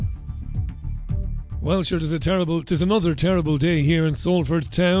Well, sure, there's another terrible day here in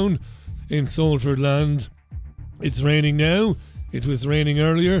Salford town, in Salford land. It's raining now. It was raining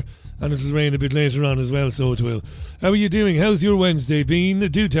earlier, and it'll rain a bit later on as well, so it will. How are you doing? How's your Wednesday been?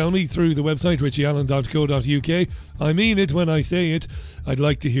 Do tell me through the website, richieallen.co.uk. I mean it when I say it. I'd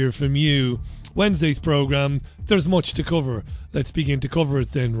like to hear from you. Wednesday's programme, there's much to cover. Let's begin to cover it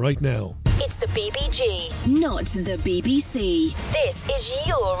then, right now. It's the BBG, not the BBC. This is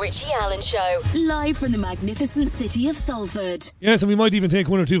your Richie Allen Show, live from the magnificent city of Salford. Yes, and we might even take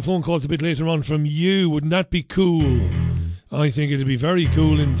one or two phone calls a bit later on from you. Wouldn't that be cool? I think it'd be very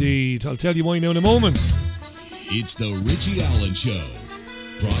cool indeed. I'll tell you why now in a moment. It's the Richie Allen Show,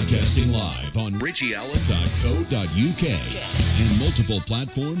 broadcasting live on richieallen.co.uk and multiple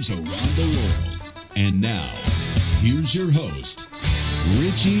platforms around the world. And now, here's your host,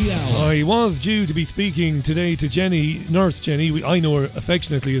 Richie Allen. I was due to be speaking today to Jenny, Nurse Jenny. I know her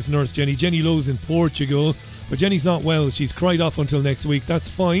affectionately as Nurse Jenny. Jenny Lowe's in Portugal, but Jenny's not well. She's cried off until next week. That's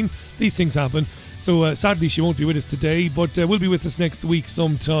fine. These things happen. So sadly she won't be with us today, but will be with us next week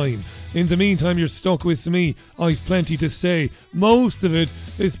sometime. In the meantime, you're stuck with me. I've plenty to say. Most of it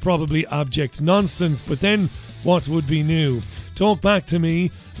is probably abject nonsense, but then what would be new? Talk back to me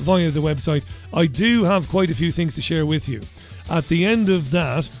via the website. I do have quite a few things to share with you. At the end of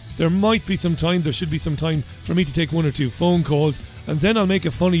that, there should be some time for me to take one or two phone calls, and then I'll make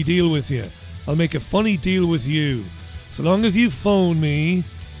a funny deal with you. I'll make a funny deal with you. So long as you phone me,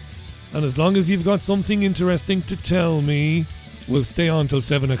 and as long as you've got something interesting to tell me, we'll stay on till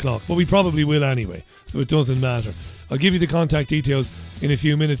 7 o'clock. But we probably will anyway, so it doesn't matter. I'll give you the contact details in a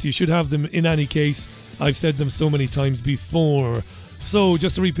few minutes. You should have them in any case. I've said them so many times before. So,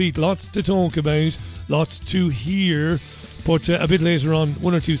 just to repeat, lots to talk about, lots to hear, but a bit later on,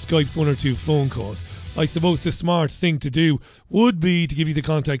 one or two Skypes, one or two phone calls. I suppose the smart thing to do would be to give you the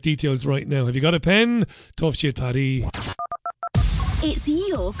contact details right now. Have you got a pen? Tough shit, Paddy. It's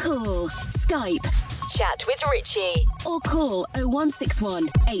your call. Skype, chat with Richie, or call 0161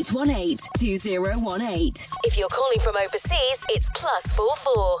 818 2018. If you're calling from overseas, it's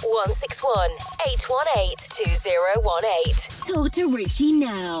 +44 161 818 2018. Talk to Richie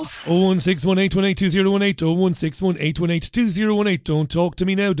now. 0161 818 2018. 0161 818 2018. Don't talk to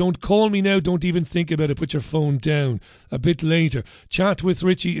me now. Don't call me now. Don't even think about it. Put your phone down. A bit later. Chat with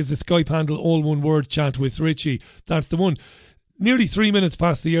Richie is the Skype handle. All one word. Chat with Richie. That's the one. Nearly 3 minutes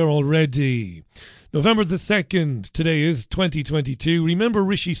past the hour already. November the 2nd, today is 2022. Remember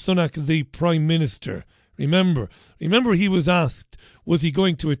Rishi Sunak, the Prime Minister? Remember he was asked, was he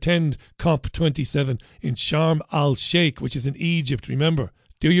going to attend COP27 in Sharm el-Sheikh, which is in Egypt, remember?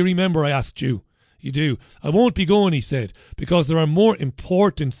 Do you remember, I asked you? You do. I won't be going, he said, because there are more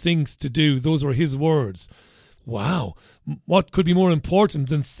important things to do. Those were his words. Wow, what could be more important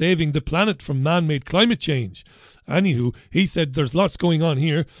than saving the planet from man-made climate change? Anywho, he said there's lots going on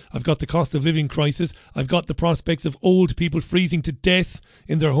here. I've got the cost of living crisis. I've got the prospects of old people freezing to death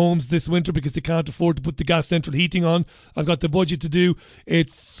in their homes this winter because they can't afford to put the gas central heating on. I've got the budget to do.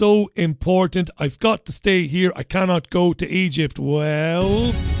 It's so important. I've got to stay here. I cannot go to Egypt.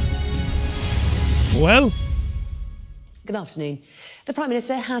 Well... Good afternoon. The Prime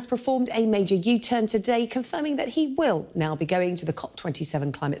Minister has performed a major U-turn today, confirming that he will now be going to the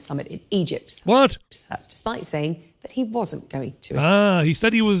COP27 climate summit in Egypt. What? That's despite saying that he wasn't going to. He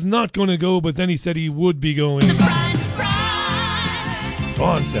said he was not going to go, but then he said he would be going.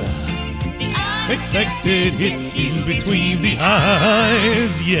 Answer. Expected hits you between the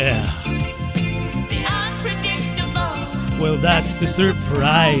eyes, yeah. Well, that's the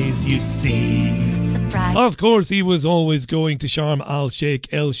surprise, you see. Of course, he was always going to Sharm el-Sheikh,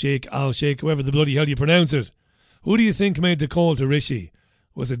 however the bloody hell you pronounce it. Who do you think made the call to Rishi?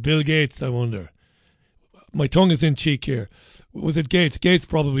 Was it Bill Gates, I wonder? My tongue is in cheek here. Was it Gates? Gates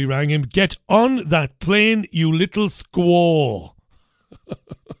probably rang him. Get on that plane, you little squaw.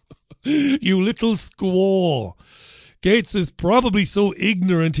 You little squaw. Gates is probably so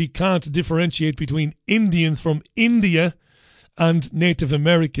ignorant he can't differentiate between Indians from India and Native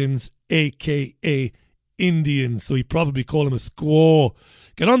Americans, a.k.a. Indians, so he probably called him a squaw.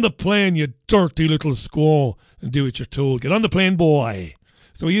 Get on the plane, you dirty little squaw, and do what you're told. Get on the plane, boy.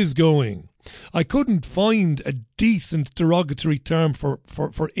 So he is going. I couldn't find a decent derogatory term for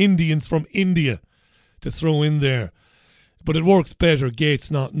Indians from India to throw in there. But it works better, Gates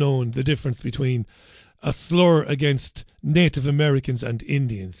not knowing the difference between a slur against Native Americans and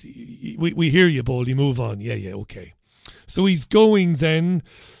Indians. We hear you, Baldy. Move on. Yeah, okay. So he's going then.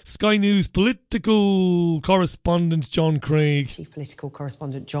 Sky News political correspondent John Craig. Chief Political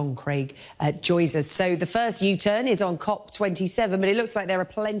Correspondent John Craig joins us. So the first U-turn is on COP27, but it looks like there are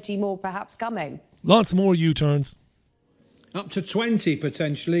plenty more perhaps coming. Lots more U-turns. Up to 20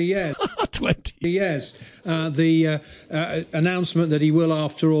 potentially, yes. 20. Yes. The announcement that he will,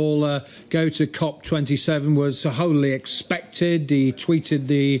 after all, go to COP27 was wholly expected. He tweeted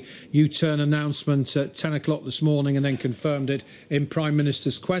the U-turn announcement at 10 o'clock this morning and then confirmed it in Prime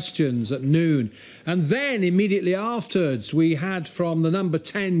Minister's questions at noon. And then immediately afterwards, we had from the number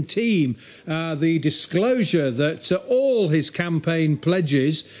 10 team the disclosure that all his campaign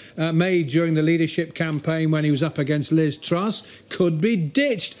pledges made during the leadership campaign when he was up against Liz Truss could be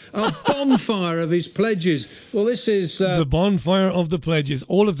ditched. A bonfire of his pledges. Well, this is... the bonfire of the pledges.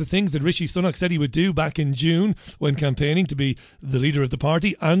 All of the things that Richie Sunak said he would do back in June when campaigning to be the leader of the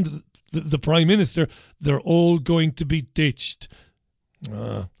party and the Prime Minister, they're all going to be ditched.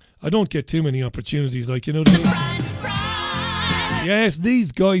 I don't get too many opportunities, like, you know what I mean? Yes,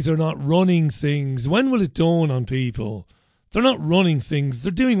 these guys are not running things. When will it dawn on people? They're not running things.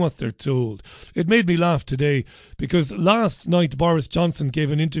 They're doing what they're told. It made me laugh today because last night Boris Johnson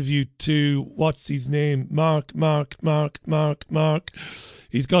gave an interview to, what's his name? Mark.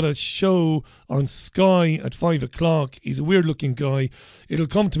 He's got a show on Sky at 5 o'clock. He's a weird looking guy. It'll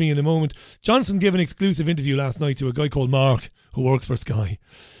come to me in a moment. Johnson gave an exclusive interview last night to a guy called Mark who works for Sky.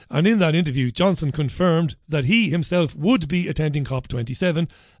 And in that interview, Johnson confirmed that he himself would be attending COP27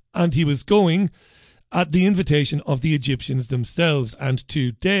 and he was going at the invitation of the Egyptians themselves. And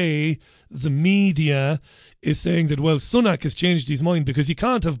today, the media is saying that, well, Sunak has changed his mind because you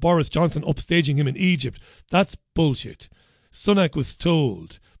can't have Boris Johnson upstaging him in Egypt. That's bullshit. Sunak was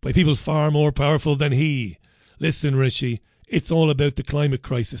told by people far more powerful than he, listen, Richie, it's all about the climate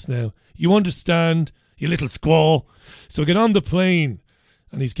crisis now. You understand, you little squaw? So get on the plane.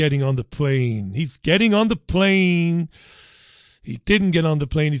 And he's getting on the plane. He's getting on the plane. He didn't get on the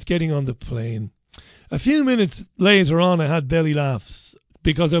plane. He's getting on the plane. A few minutes later on, I had belly laughs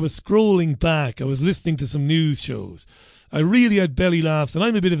because I was scrolling back. I was listening to some news shows. I really had belly laughs, and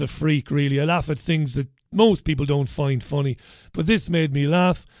I'm a bit of a freak, really. I laugh at things that most people don't find funny. But this made me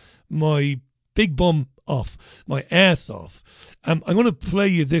laugh my big bum off, my ass off. I'm going to play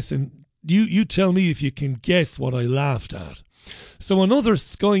you this, and you tell me if you can guess what I laughed at. So another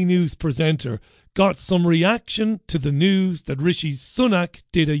Sky News presenter got some reaction to the news that Rishi Sunak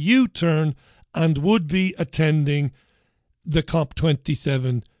did a U-turn and would be attending the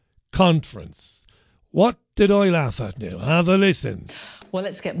COP27 conference. What did I laugh at now? Have a listen. Well,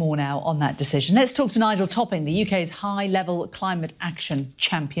 let's get more now on that decision. Let's talk to Nigel Topping, the UK's high-level climate action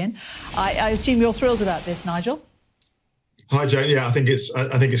champion. I assume you're thrilled about this, Nigel? Hi, Jane. Yeah, I think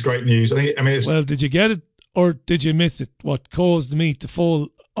it's great news. Well, did you get it or did you miss it? What caused me to fall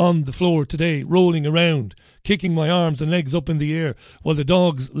on the floor today, rolling around, kicking my arms and legs up in the air while the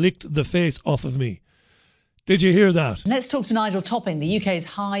dogs licked the face off of me? Did you hear that? Let's talk to Nigel Topping, the UK's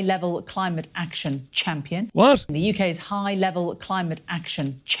high-level climate action champion. What? The UK's high-level climate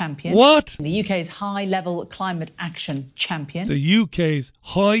action champion. What? The UK's high-level climate action champion. The UK's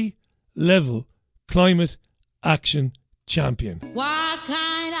high-level climate action champion. What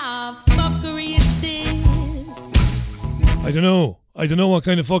kind of fuckery is this? I don't know what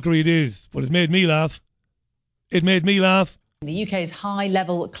kind of fuckery it is, but it made me laugh. It made me laugh. The UK's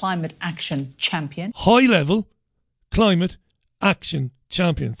high-level climate action champion. High-level climate action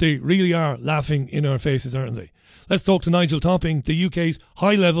champion. They really are laughing in our faces, aren't they? Let's talk to Nigel Topping, the UK's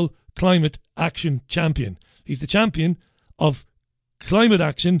high-level climate action champion. He's the champion of climate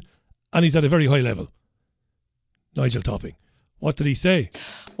action and he's at a very high level. Nigel Topping. What did he say?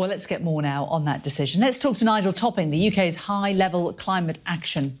 Well, let's get more now on that decision. Let's talk to Nigel Topping, the UK's high-level climate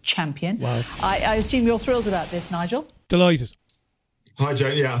action champion. Wow. I assume you're thrilled about this, Nigel? Delighted. Hi,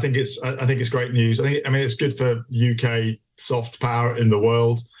 Jane. Yeah, I think it's great news. It's good for UK soft power in the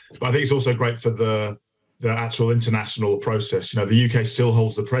world, but I think it's also great for the actual international process. You know, the UK still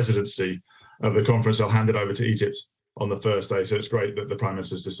holds the presidency of the conference. They'll hand it over to Egypt on the first day, so it's great that the Prime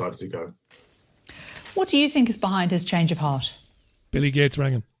Minister's decided to go. What do you think is behind his change of heart? Billy Gates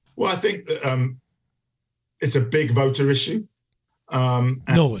rang him. Well, I think that it's a big voter issue.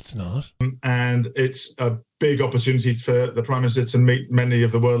 No, it's not. And it's a big opportunity for the Prime Minister to meet many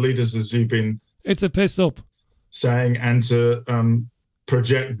of the world leaders, as you've been... It's a piss up. ...saying, and to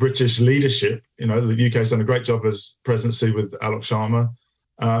project British leadership. You know, the UK's done a great job as presidency with Alok Sharma,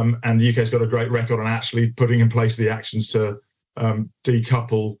 and the UK's got a great record on actually putting in place the actions to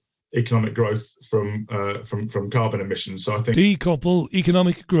decouple economic growth from carbon emissions. So I think decouple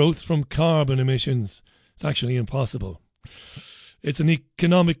economic growth from carbon emissions. It's actually impossible. It's an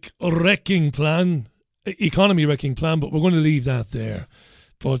economy wrecking plan, but we're going to leave that there.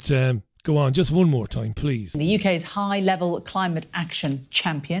 But go on, just one more time, please. The UK's high-level climate action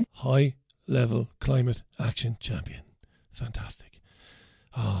champion. High-level climate action champion. Fantastic.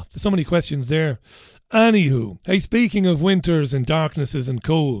 There's so many questions there. Anywho, hey, speaking of winters and darknesses and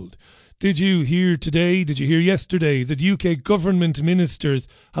cold, did you hear yesterday that UK government ministers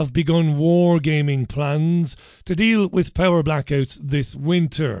have begun wargaming plans to deal with power blackouts this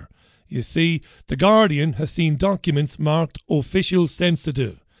winter? You see, The Guardian has seen documents marked official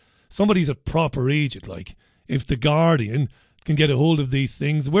sensitive. Somebody's a proper agent, like. If The Guardian can get a hold of these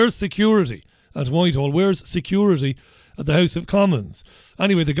things, where's security at Whitehall? Where's security at the House of Commons?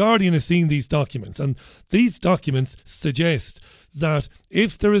 Anyway, The Guardian has seen these documents, and these documents suggest that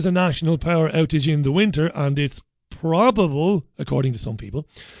if there is a national power outage in the winter, and it's probable, according to some people,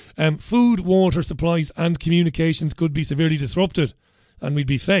 food, water supplies and communications could be severely disrupted, and we'd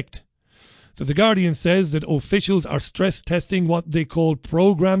be fecked. So The Guardian says that officials are stress testing what they call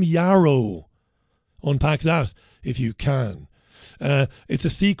Programme Yarrow. Unpack that if you can. It's a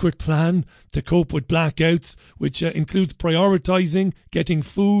secret plan to cope with blackouts, which includes prioritising getting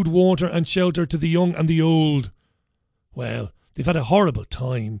food, water and shelter to the young and the old. Well, they've had a horrible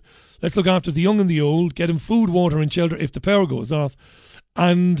time. Let's look after the young and the old, get them food, water and shelter if the power goes off,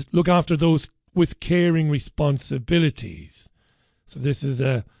 and look after those with caring responsibilities. So this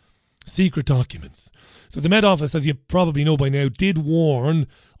is secret documents. So the Met Office, as you probably know by now, did warn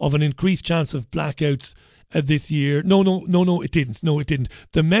of an increased chance of blackouts this year. No, it didn't.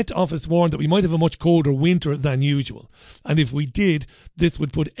 The Met Office warned that we might have a much colder winter than usual. And if we did, this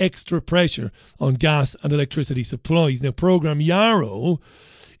would put extra pressure on gas and electricity supplies. Now, Programme Yarrow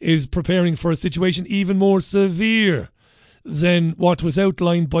is preparing for a situation even more severe than what was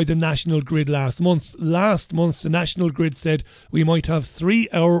outlined by the National Grid last month. Last month, the National Grid said we might have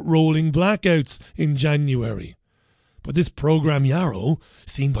 3-hour rolling blackouts in January. But this Programme Yarrow,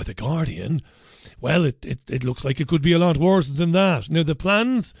 seen by The Guardian, well, it looks like it could be a lot worse than that. Now, the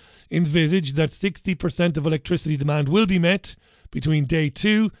plans envisage that 60% of electricity demand will be met between day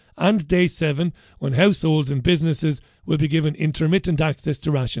 2 and day 7, when households and businesses will be given intermittent access to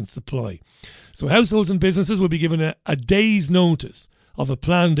ration supply. So households and businesses will be given a day's notice of a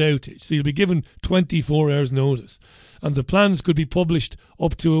planned outage. So you'll be given 24 hours notice. And the plans could be published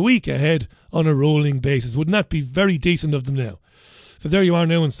up to a week ahead on a rolling basis. Wouldn't that be very decent of them now? So there you are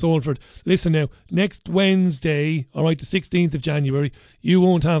now in Salford. Listen now, next Wednesday, all right, the 16th of January, you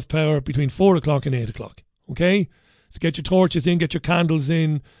won't have power between 4 o'clock and 8 o'clock, okay? So get your torches in, get your candles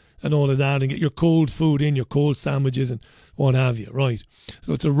in and all of that, and get your cold food in, your cold sandwiches and what have you, right?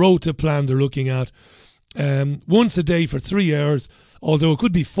 So it's a rota plan they're looking at. Once a day for 3 hours, although it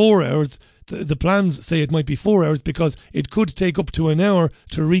could be 4 hours. The plans say it might be 4 hours because it could take up to an hour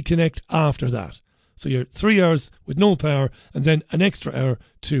to reconnect after that. So you're 3 hours with no power and then an extra hour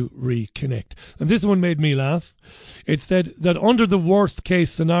to reconnect. And this one made me laugh. It said that under the worst case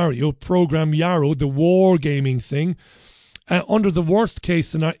scenario, Programme Yarrow, the wargaming thing, in the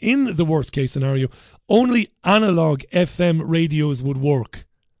worst case scenario, only analogue FM radios would work.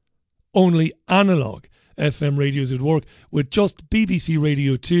 Only analogue FM radios would work with just BBC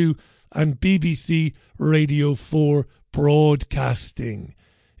Radio 2 and BBC Radio 4 broadcasting.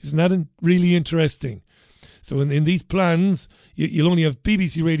 Isn't that really interesting? So in these plans, you'll only have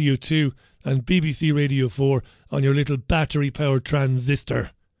BBC Radio 2 and BBC Radio 4 on your little battery-powered transistor.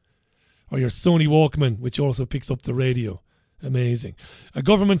 Or your Sony Walkman, which also picks up the radio. Amazing. A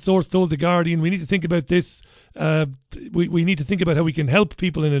government source told The Guardian, we need to think about this. We need to think about how we can help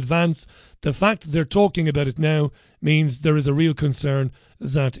people in advance. The fact that they're talking about it now means there is a real concern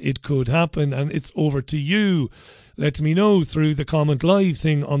that it could happen, and it's over to you. Let me know through the comment live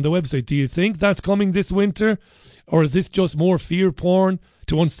thing on the website. Do you think that's coming this winter? Or is this just more fear porn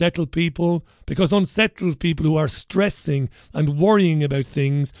to unsettle people? Because unsettled people who are stressing and worrying about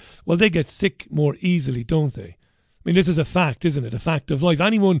things, well, they get sick more easily, don't they? I mean, this is a fact, isn't it? A fact of life.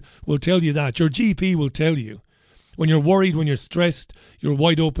 Anyone will tell you that. Your GP will tell you. When you're worried, when you're stressed, you're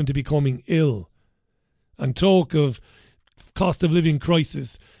wide open to becoming ill. And talk of cost of living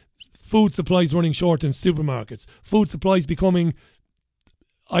crisis, food supplies running short in supermarkets, food supplies becoming,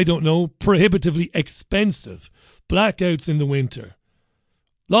 prohibitively expensive, blackouts in the winter,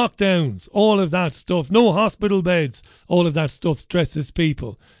 lockdowns, all of that stuff, no hospital beds, all of that stuff stresses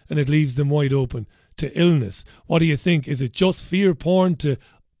people and it leaves them wide open to illness. What do you think? Is it just fear porn to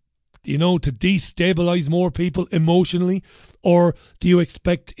destabilise more people emotionally? Or do you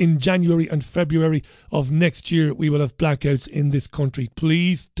expect in January and February of next year we will have blackouts in this country?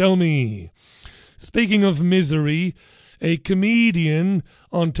 Please tell me. Speaking of misery, A comedian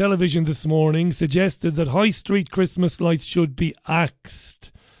on television this morning suggested that high street Christmas lights should be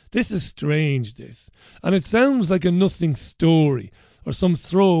axed. This is strange, this. And it sounds like a nothing story or some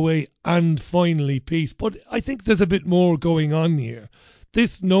throwaway and finally piece. But I think there's a bit more going on here.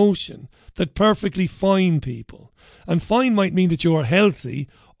 This notion that perfectly fine people, and fine might mean that you are healthy,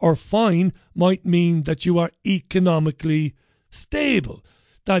 or fine might mean that you are economically stable,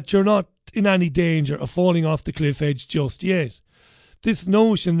 that you're not in any danger of falling off the cliff edge just yet. This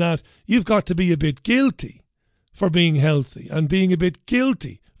notion that you've got to be a bit guilty for being healthy and being a bit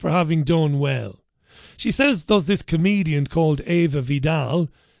guilty for having done well. She says, does this comedian called Ava Vidal,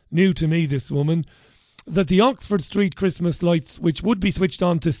 new to me this woman, that the Oxford Street Christmas lights, which would be switched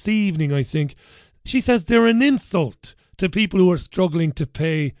on this evening, I think, she says they're an insult to people who are struggling to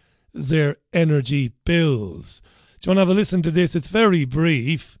pay their energy bills. Do you want to have a listen to this? It's very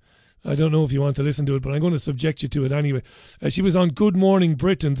brief. I don't know if you want to listen to it, but I'm going to subject you to it anyway. She was on Good Morning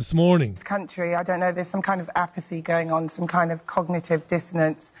Britain this morning. This country, I don't know, there's some kind of apathy going on, some kind of cognitive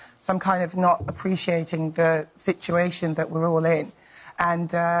dissonance, some kind of not appreciating the situation that we're all in.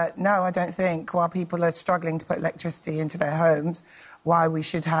 And no, I don't think while people are struggling to put electricity into their homes, why we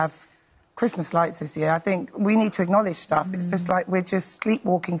should have Christmas lights this year. I think we need to acknowledge stuff. It's just like we're just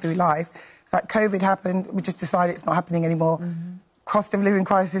sleepwalking through life. It's like COVID happened, we just decided it's not happening anymore. Cost of living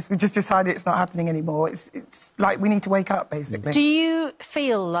crisis, we just decided it's not happening anymore. It's like we need to wake up, basically. Do you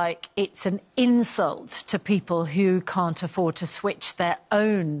feel like it's an insult to people who can't afford to switch their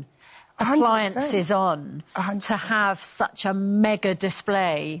own appliances 100%. on 100%. to have such a mega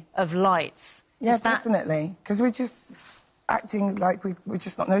display of lights? Yeah, definitely. Because we're just acting like we're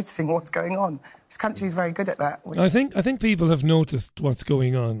just not noticing what's going on. This country is very good at that. I think people have noticed what's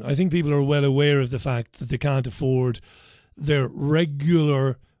going on. I think people are well aware of the fact that they can't afford their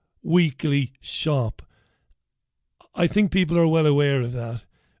regular weekly shop. I think people are well aware of that.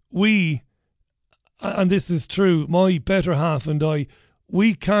 We, and this is true, my better half and I,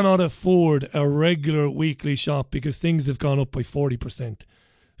 we cannot afford a regular weekly shop because things have gone up by 40%.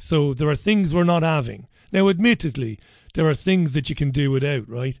 So there are things we're not having. Now, admittedly, there are things that you can do without,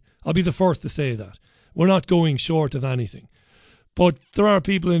 right? I'll be the first to say that. We're not going short of anything. But there are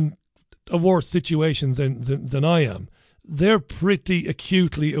people in a worse situation than I am. They're pretty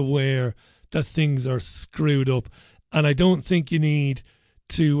acutely aware that things are screwed up. And I don't think you need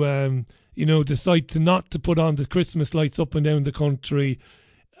to, decide to not to put on the Christmas lights up and down the country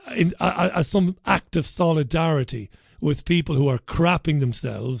as some act of solidarity with people who are crapping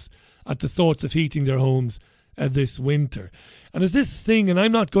themselves at the thoughts of heating their homes this winter. And there's this thing, and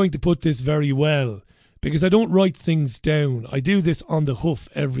I'm not going to put this very well, because I don't write things down. I do this on the hoof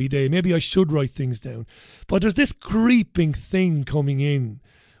every day. Maybe I should write things down. But there's this creeping thing coming in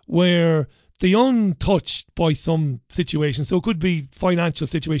where the untouched by some situation, so it could be financial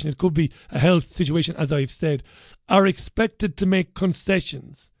situation, it could be a health situation, as I've said, are expected to make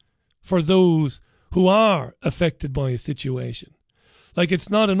concessions for those who are affected by a situation. Like, it's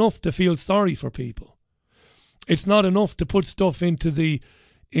not enough to feel sorry for people. It's not enough to put stuff into the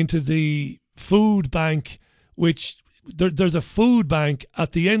food bank, which there's a food bank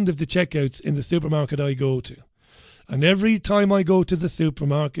at the end of the checkouts in the supermarket I go to. And every time I go to the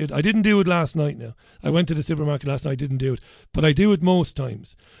supermarket, I didn't do it last night now. I went to the supermarket last night, didn't do it. But I do it most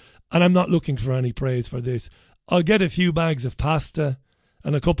times. And I'm not looking for any praise for this. I'll get a few bags of pasta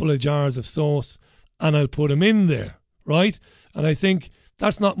and a couple of jars of sauce and I'll put them in there, right? And I think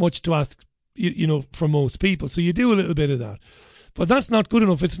that's not much to ask, for most people. So you do a little bit of that. But that's not good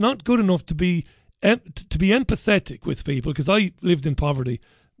enough. It's not good enough to be empathetic with people, because I lived in poverty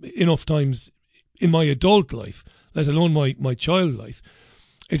enough times in my adult life, let alone my child life.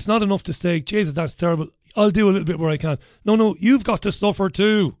 It's not enough to say, Jesus, that's terrible. I'll do a little bit where I can. No, you've got to suffer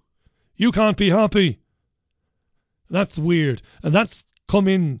too. You can't be happy. That's weird. And that's come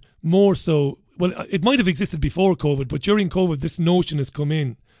in more so. Well, it might have existed before COVID, but during COVID, this notion has come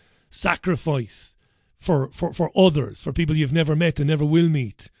in. Sacrifice for others, for people you've never met and never will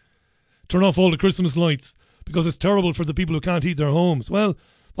meet. Turn off all the Christmas lights because it's terrible for the people who can't heat their homes. Well,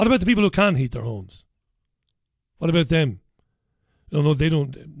 what about the people who can heat their homes? What about them? No, they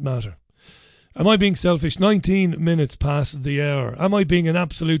don't matter. Am I being selfish? 19 minutes past the hour. Am I being an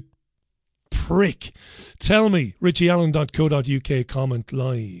absolute prick? Tell me, richieallen.co.uk, comment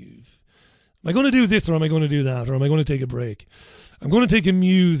live. Am I going to do this, or am I going to do that, or am I going to take a break? I'm going to take a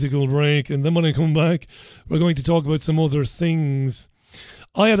musical break, and then when I come back, we're going to talk about some other things.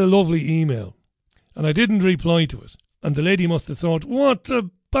 I had a lovely email, and I didn't reply to it. And the lady must have thought, what a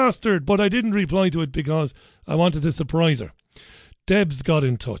bastard, but I didn't reply to it because I wanted to surprise her. Deb's got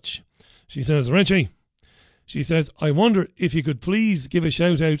in touch. She says, Richie, She says, I wonder if you could please give a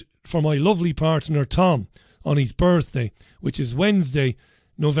shout out for my lovely partner Tom on his birthday, which is Wednesday,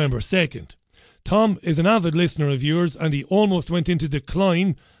 November 2nd. Tom is an avid listener of yours and he almost went into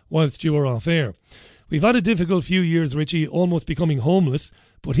decline whilst you were off air. We've had a difficult few years, Richie, almost becoming homeless,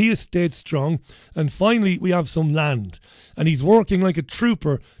 but he has stayed strong, and finally we have some land. And he's working like a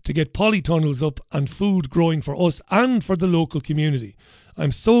trooper to get polytunnels up and food growing for us and for the local community.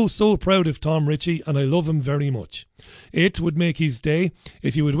 I'm so proud of Tom, Richie, and I love him very much. It would make his day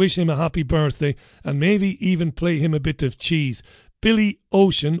if you would wish him a happy birthday and maybe even play him a bit of cheese. Billy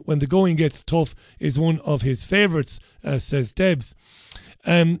Ocean, When the Going Gets Tough, is one of his favourites, says Debs.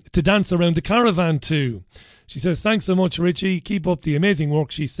 To dance around the caravan too. She says, thanks so much, Richie. Keep up the amazing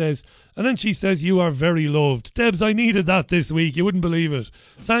work, she says. And then she says, you are very loved. Debs, I needed that this week. You wouldn't believe it.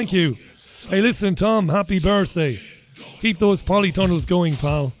 Thank you. Hey, listen, Tom, happy birthday. Keep those polytunnels going,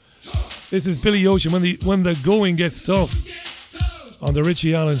 pal. This is Billy Ocean, When the Going Gets Tough, on the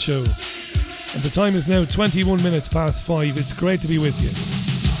Richie Allen Show. And the time is now 21 minutes past 5. It's great to be with you.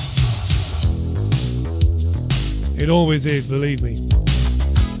 It always is, believe me.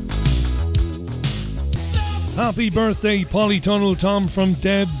 Happy birthday, Polytunnel Tom from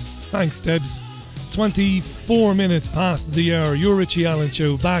Debs. Thanks, Debs. 24 minutes past the hour. Your Richie Allen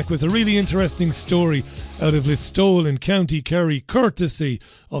Show, back with a really interesting story out of Listowel in County Kerry, courtesy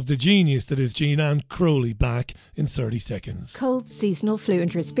of the genius that is Jean Ann Crowley, back in 30 seconds. Cold, seasonal flu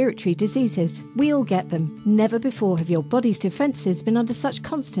and respiratory diseases. We all get them. Never before have your body's defences been under such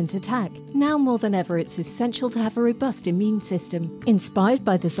constant attack. Now more than ever, it's essential to have a robust immune system. Inspired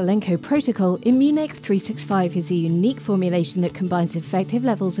by the Zelenko Protocol, Immunex 365 is a unique formulation that combines effective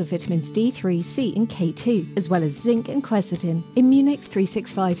levels of vitamins D3, C and K2, as well as zinc and quercetin. Immunex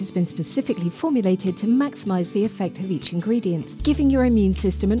 365 has been specifically formulated to maximise the effect of each ingredient, giving your immune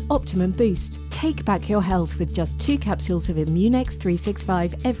system an optimum boost. Take back your health with just 2 capsules of Immunex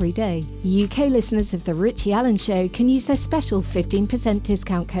 365 every day. UK listeners of The Richie Allen Show can use their special 15%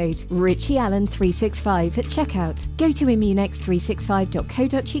 discount code Richie Allen 365 at checkout. Go to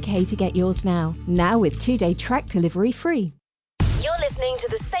immunex365.co.uk to get yours now. Now with 2-day track delivery free. You're listening to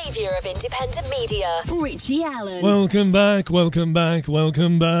the saviour of independent media, Richie Allen. Welcome back, welcome back,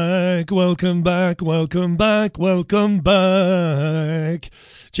 welcome back, welcome back, welcome back, welcome back.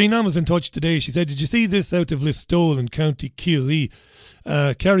 Jean Ann was in touch today. She said, did you see this out of Listowel in County Kerry?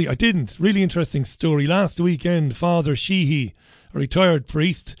 Kerry, I didn't. Really interesting story. Last weekend, Father Sheehy, a retired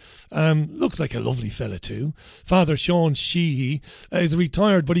priest, looks like a lovely fella too. Father Sean Sheehy is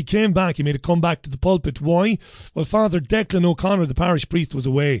retired, but he came back. He made a comeback to the pulpit. Why? Well, Father Declan O'Connor, the parish priest, was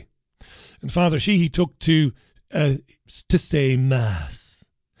away, and Father Sheehy took to say Mass.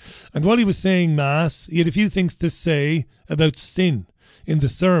 And while he was saying Mass, he had a few things to say about sin in the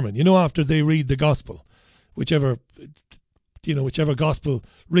sermon. You know, after they read the Gospel, whichever Gospel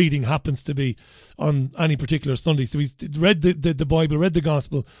reading happens to be on any particular Sunday. So he read the Bible, read the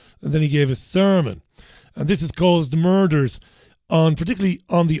Gospel, and then he gave a sermon. And this has caused murders, particularly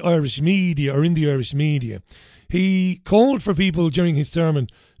on the Irish media, or in the Irish media. He called for people during his sermon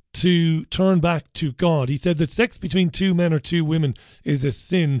to turn back to God. He said that sex between 2 men or 2 women is a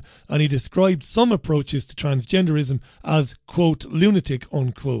sin, and he described some approaches to transgenderism as, quote, lunatic,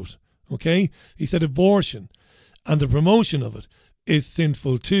 unquote. Okay? He said abortion and the promotion of it is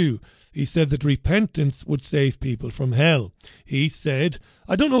sinful too. He said that repentance would save people from hell. He said,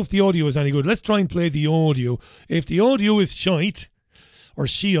 I don't know if the audio is any good. Let's try and play the audio. If the audio is shite or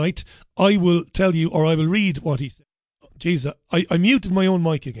shiite, I will tell you, or I will read what he said. Jesus, I muted my own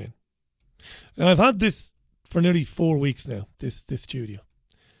mic again. Now, I've had this for nearly 4 weeks now, this studio.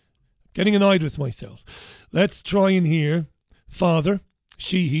 Getting annoyed with myself. Let's try and hear Father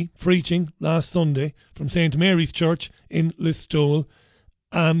Sheehy preaching last Sunday from St. Mary's Church in Listowel.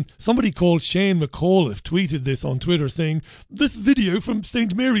 Somebody called Shane McAuliffe tweeted this on Twitter saying, this video from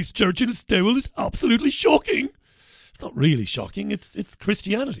St. Mary's Church in Listowel is absolutely shocking. It's not really shocking, it's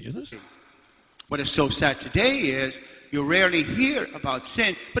Christianity, isn't it? What is so sad today is you rarely hear about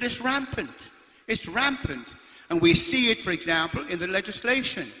sin, but it's rampant. It's rampant. And we see it, for example, in the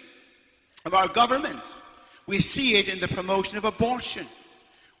legislation of our governments. We see it in the promotion of abortion.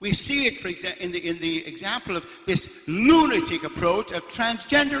 We see it, for example, in the example of this lunatic approach of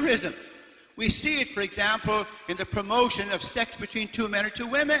transgenderism. We see it, for example, in the promotion of sex between 2 men or 2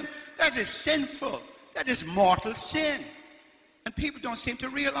 women. That is sinful. That is mortal sin. And people don't seem to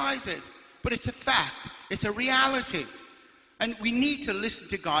realize it. But it's a fact. It's a reality. And we need to listen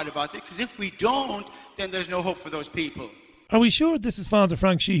to God about it, because if we don't, then there's no hope for those people. Are we sure this is Father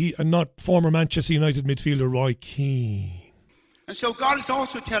Frank Sheehy and not former Manchester United midfielder Roy Keane? And so God is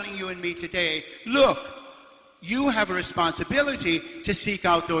also telling you and me today, look, you have a responsibility to seek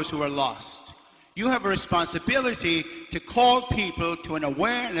out those who are lost. You have a responsibility to call people to an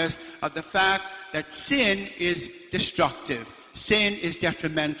awareness of the fact that sin is destructive, sin is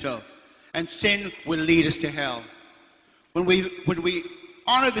detrimental, and sin will lead us to hell. When we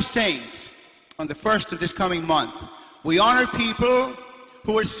honor the saints on the 1st of this coming month, we honor people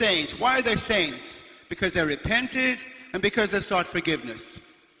who are saints. Why are they saints? Because they repented and because they sought forgiveness.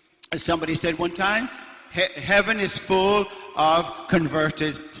 As somebody said one time, heaven is full of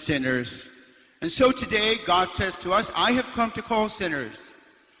converted sinners. And so today, God says to us, I have come to call sinners.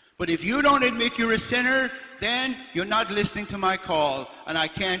 But if you don't admit you're a sinner, then you're not listening to my call, and I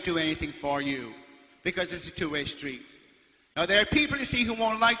can't do anything for you, because it's a two-way street. Now, there are people, you see, who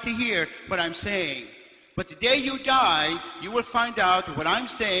won't like to hear what I'm saying. But the day you die, you will find out that what I'm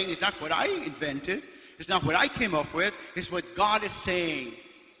saying is not what I invented, it's not what I came up with, it's what God is saying.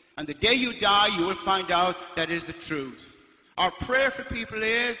 And the day you die, you will find out that is the truth. Our prayer for people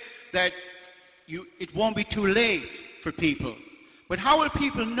is that it won't be too late for people. But how will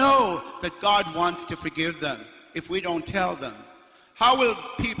people know that God wants to forgive them if we don't tell them? How will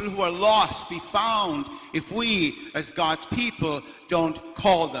people who are lost be found if we, as God's people, don't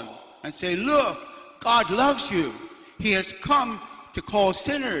call them and say, look, God loves you. He has come to call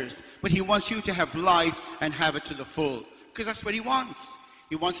sinners, but he wants you to have life and have it to the full. Because that's what he wants.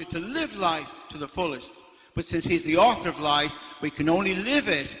 He wants you to live life to the fullest. But since he's the author of life, we can only live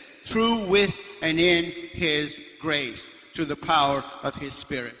it through, with, and in his grace, through the power of his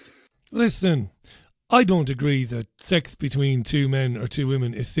Spirit. Listen, I don't agree that sex between two men or two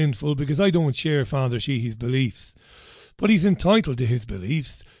women is sinful, because I don't share Father Sheehy's beliefs. But he's entitled to his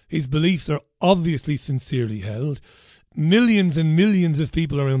beliefs. His beliefs are obviously sincerely held. Millions and millions of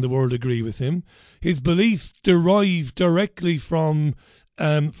people around the world agree with him. His beliefs derive directly from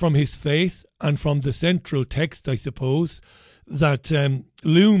his faith and from the central text, I suppose, that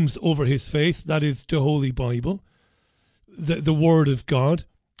looms over his faith, that is the Holy Bible, the Word of God.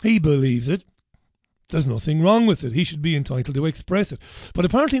 He believes it. There's nothing wrong with it. He should be entitled to express it. But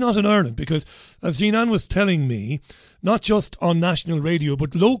apparently not in Ireland, because as Jean-Anne was telling me, not just on national radio,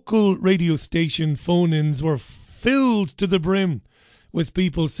 but local radio station phone-ins were filled to the brim with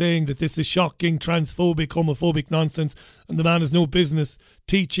people saying that this is shocking, transphobic, homophobic nonsense, and the man has no business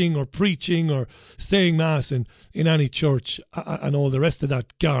teaching or preaching or saying mass in any church and all the rest of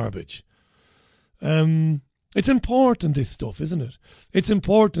that garbage. It's important, this stuff, isn't it? It's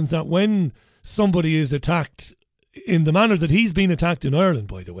important that when somebody is attacked in the manner that he's been attacked in Ireland,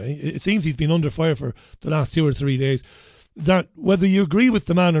 by the way, it seems he's been under fire for the last 2 or 3 days, that whether you agree with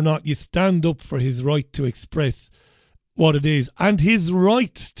the man or not, you stand up for his right to express what it is, and his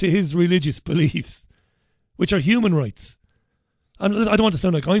right to his religious beliefs, which are human rights. And I don't want to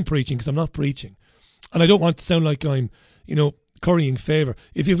sound like I'm preaching, because I'm not preaching. And I don't want to sound like I'm, currying favour.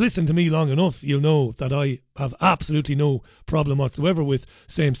 If you've listened to me long enough, you'll know that I have absolutely no problem whatsoever with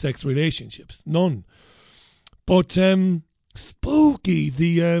same-sex relationships. None. But spooky,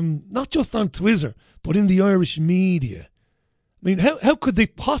 not just on Twitter, but in the Irish media. I mean, how could they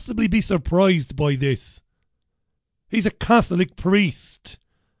possibly be surprised by this? He's a Catholic priest.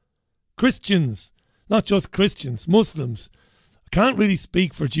 Christians, not just Christians, Muslims. I can't really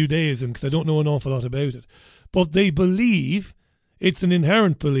speak for Judaism because I don't know an awful lot about it. But they believe, it's an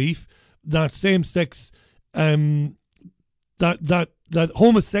inherent belief, that same-sex, that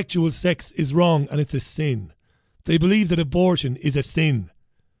homosexual sex is wrong and it's a sin. They believe that abortion is a sin.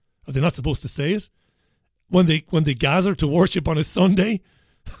 Are they not supposed to say it? When they gather to worship on a Sunday?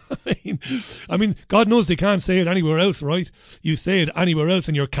 I mean, God knows they can't say it anywhere else, right? You say it anywhere else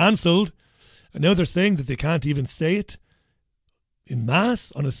and you're cancelled. And now they're saying that they can't even say it in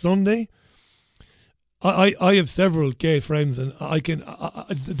Mass on a Sunday. I have several gay friends, and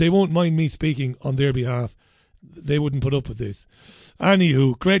they won't mind me speaking on their behalf. They wouldn't put up with this.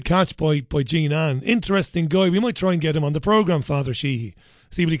 Anywho, great catch by Jean-Anne. Interesting guy. We might try and get him on the programme, Father Sheehy.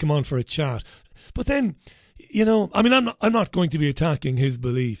 See will he come on for a chat. But then, I'm not going to be attacking his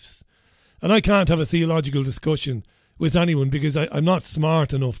beliefs. And I can't have a theological discussion with anyone because I'm not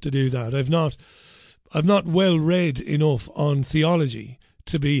smart enough to do that. I'm not well read enough on theology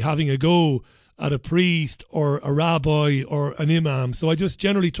to be having a go at a priest or a rabbi or an imam. So I just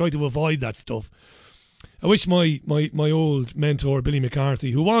generally try to avoid that stuff. I wish my old mentor, Billy McCarthy,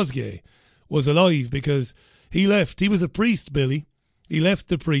 who was gay, was alive, because he left. He was a priest, Billy. He left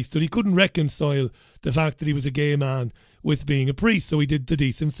the priesthood. He couldn't reconcile the fact that he was a gay man with being a priest. So he did the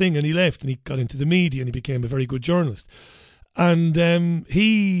decent thing and he left and he got into the media and he became a very good journalist. And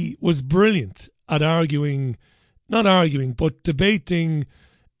he was brilliant at debating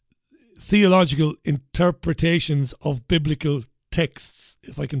theological interpretations of biblical texts,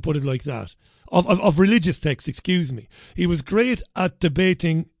 if I can put it like that, of religious texts, excuse me. He was great at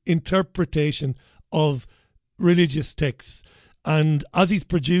debating interpretation of religious texts. And as his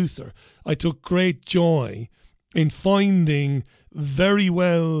producer, I took great joy in finding very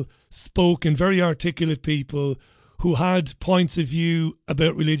well spoken, very articulate people who had points of view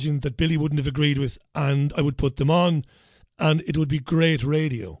about religion that Billy wouldn't have agreed with, and I would put them on, and it would be great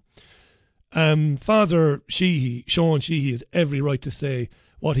radio. Father Sheehy, Sean Sheehy, has every right to say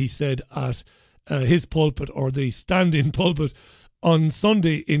what he said at his pulpit, or the stand-in pulpit, on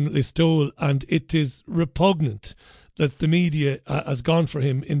Sunday in Listowel, and it is repugnant that the media has gone for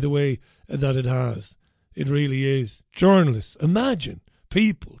him in the way that it has. It really is. Journalists, imagine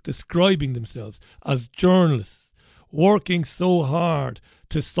people describing themselves as journalists, working so hard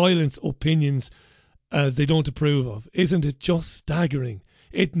to silence opinions they don't approve of. Isn't it just staggering?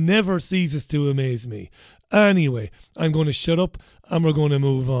 It never ceases to amaze me. Anyway, I'm going to shut up and we're going to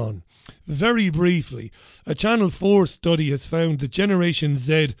move on. Very briefly, a Channel 4 study has found that Generation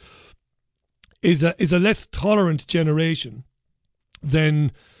Z is a less tolerant generation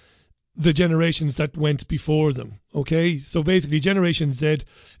than the generations that went before them. Okay, so basically Generation Z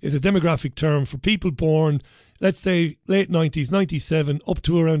is a demographic term for people born, let's say, late 90s, 97, up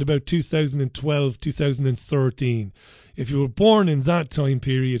to around about 2012, 2013. If you were born in that time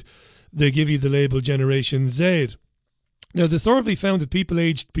period, they give you the label Generation Z. Now, the survey found that people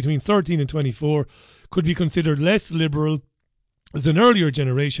aged between 13 and 24 could be considered less liberal than earlier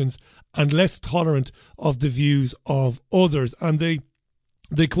generations and less tolerant of the views of others. And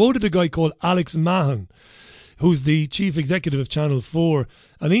they quoted a guy called Alex Mahan, who's the chief executive of Channel 4,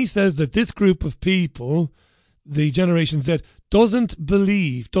 and he says that this group of people, the Generation Z, does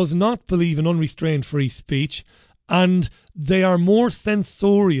not believe in unrestrained free speech, and they are more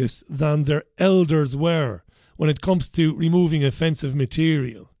censorious than their elders were when it comes to removing offensive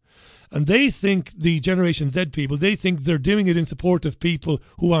material. And they think, the Generation Z people, they think they're doing it in support of people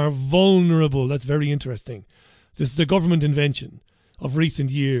who are vulnerable. That's very interesting. This is a government invention of recent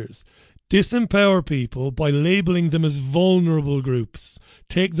years. Disempower people by labelling them as vulnerable groups.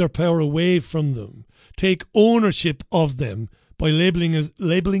 Take their power away from them. Take ownership of them by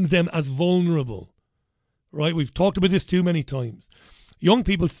labelling them as vulnerable. Right? We've talked about this too many times. Young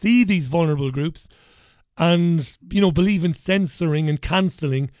people see these vulnerable groups and, believe in censoring and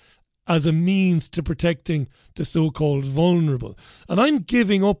cancelling as a means to protecting the so-called vulnerable. And I'm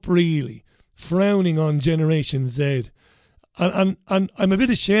giving up, really, frowning on Generation Z. And I'm a bit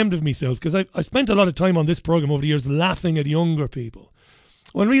ashamed of myself, because I spent a lot of time on this programme over the years laughing at younger people,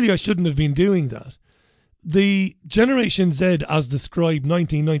 when really I shouldn't have been doing that. The Generation Z, as described,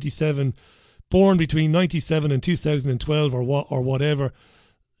 1997, born between 97 and 2012 or whatever,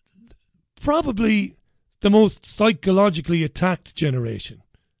 probably the most psychologically attacked generation.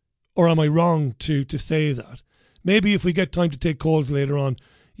 Or am I wrong to say that? Maybe if we get time to take calls later on,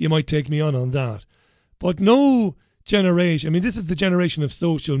 you might take me on that. But no generation, this is the generation of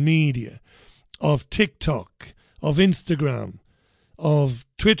social media, of TikTok, of Instagram, of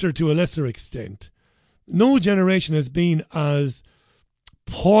Twitter to a lesser extent. No generation has been as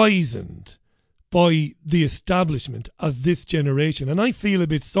poisoned by the establishment as this generation, and I feel a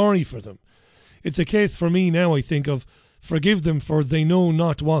bit sorry for them. It's a case for me now, I think, of forgive them, for they know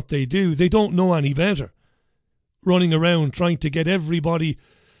not what they do. They don't know any better. Running around trying to get everybody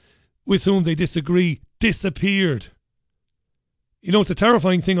with whom they disagree disappeared. It's a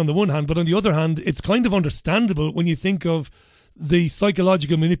terrifying thing on the one hand, but on the other hand, it's kind of understandable when you think of the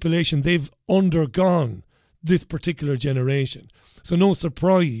psychological manipulation they've undergone, this particular generation. So no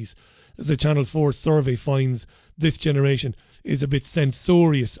surprise, as the Channel 4 survey finds, this generation is a bit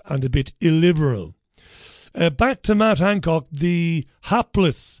censorious and a bit illiberal. Back to Matt Hancock, the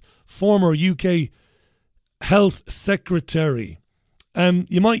hapless former UK Health Secretary.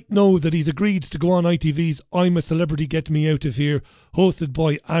 You might know that he's agreed to go on ITV's I'm a Celebrity, Get Me Out of Here, hosted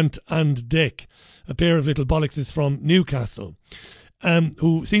by Ant and Dec, a pair of little bollockses from Newcastle,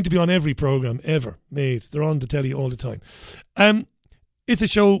 who seem to be on every programme ever made. They're on the telly all the time. It's a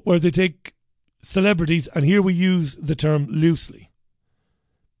show where they take celebrities, and here we use the term loosely.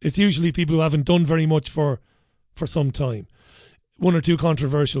 It's usually people who haven't done very much for some time. One or two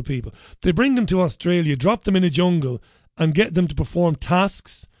controversial people. They bring them to Australia, drop them in a jungle, and get them to perform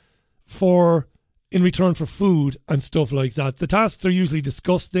tasks in return for food and stuff like that. The tasks are usually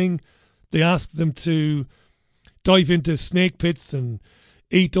disgusting. They ask them to dive into snake pits and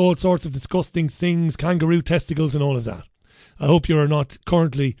eat all sorts of disgusting things, kangaroo testicles and all of that. I hope you're not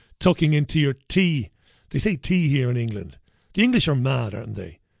currently tucking into your tea. They say tea here in England. The English are mad, aren't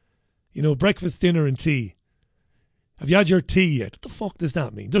they? You know, breakfast, dinner and tea. Have you had your tea yet? What the fuck does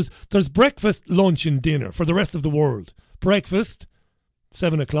that mean? There's breakfast, lunch and dinner for the rest of the world. Breakfast,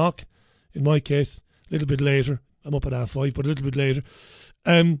 7 o'clock. In my case, a little bit later. I'm up at 5:30, but a little bit later.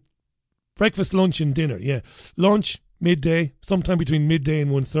 Breakfast, lunch and dinner, yeah. Lunch, midday, sometime between midday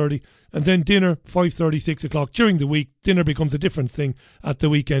and 1:30. And then dinner, 5:30, 6 o'clock. During the week, dinner becomes a different thing at the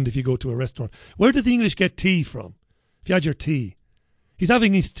weekend if you go to a restaurant. Where did the English get tea from? If you had your tea. He's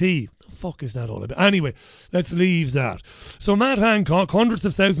having his tea. What the fuck is that all about? Anyway, let's leave that. So Matt Hancock, hundreds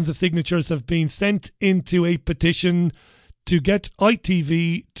of thousands of signatures have been sent into a petition to get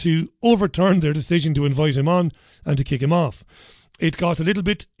ITV to overturn their decision to invite him on and to kick him off. It got a little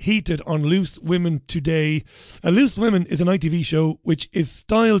bit heated on Loose Women today. Loose Women is an ITV show which is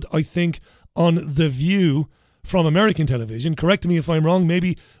styled, I think, on The View from American television. Correct me if I'm wrong.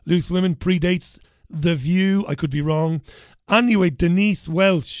 Maybe Loose Women predates The View. I could be wrong. Anyway, Denise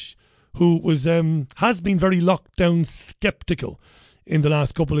Welch, who was has been very lockdown sceptical in the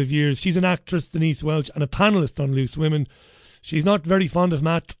last couple of years. She's an actress, Denise Welch, and a panellist on Loose Women. She's not very fond of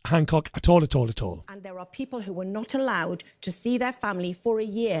Matt Hancock at all. And there are people who were not allowed to see their family for a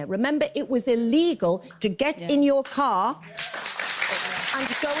year. Remember, it was illegal to get in your car and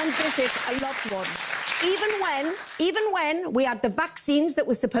go and visit a loved one. Even when we had the vaccines that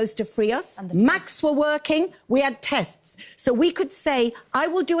were supposed to free us, Macs were working, we had tests. So we could say, I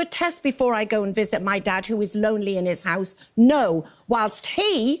will do a test before I go and visit my dad who is lonely in his house. No, whilst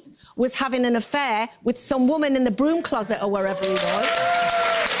he was having an affair with some woman in the broom closet or wherever he was.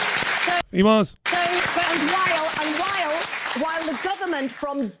 He was. While the government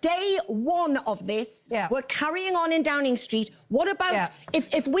from day one of this were carrying on in Downing Street, what about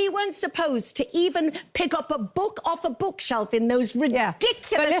if we weren't supposed to even pick up a book off a bookshelf in those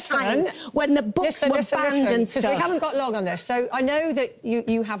ridiculous times when the books were banned and stuff? Because we haven't got long on this. So I know that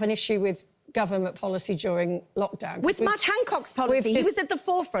you have an issue with government policy during lockdown. With Matt Hancock's policy, he was at the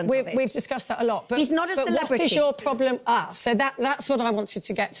forefront of it. We've discussed that a lot. But he's not a celebrity. What is your problem? So that's what I wanted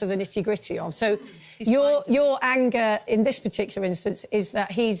to get to the nitty-gritty of. So your anger in this particular instance is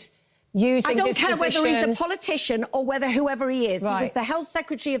that he's using his position... I don't care whether he's a politician or whether whoever he is. Right. He was the health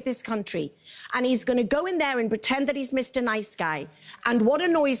secretary of this country. And he's going to go in there and pretend that he's Mr. Nice Guy. And what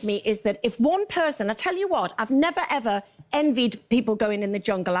annoys me is that if one person... I tell you what, I've never, ever envied people going in the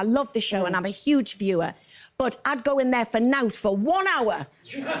jungle. I love the show and I'm a huge viewer. But I'd go in there for 1 hour.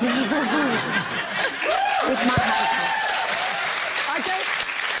 With Matt Hancock.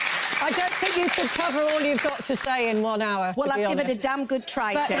 I don't think you could cover all you've got to say in 1 hour, well, to be I'd honest. give it a damn good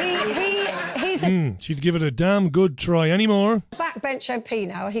try, But he's she'd give it a damn good try. Any more? Backbench MP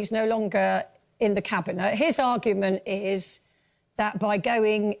now. He's no longer in the cabinet. His argument is that by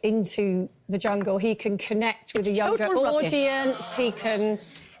going into the jungle, he can connect with a younger audience. He can,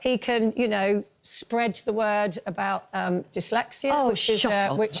 you know, spread the word about dyslexia. Oh,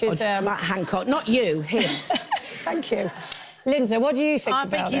 which is Matt Hancock, not you, him. Thank you. Linda, what do you think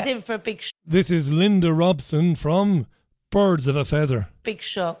about it? I think he's in for a big This is Linda Robson from Birds of a Feather. Big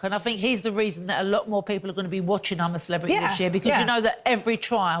shock, and I think he's the reason that a lot more people are going to be watching I'm a Celebrity this year, because you know that every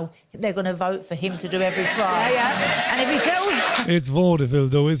trial they're going to vote for him to do every trial. And if he tells... It's vaudeville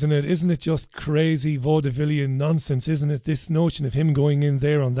though, isn't it? Isn't it just crazy vaudevillian nonsense, isn't it? This notion of him going in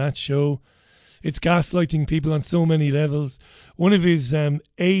there on that show. It's gaslighting people on so many levels. One of his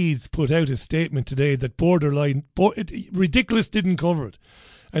aides put out a statement today that Ridiculous didn't cover it,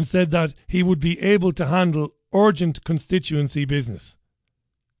 and said that he would be able to handle urgent constituency business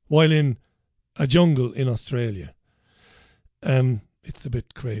while in a jungle in Australia. It's a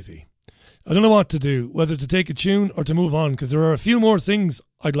bit crazy. I don't know what to do, whether to take a tune or to move on, because there are a few more things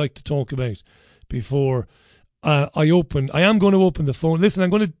I'd like to talk about before I am going to open the phone. Listen, I'm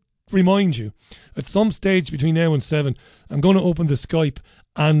going to remind you, at some stage between now and 7, I'm going to open the Skype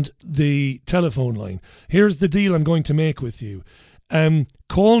and the telephone line. Here's the deal I'm going to make with you.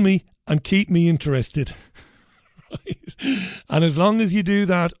 Call me and keep me interested. Right? And as long as you do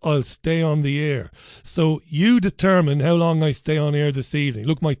that, I'll stay on the air. So you determine how long I stay on air this evening.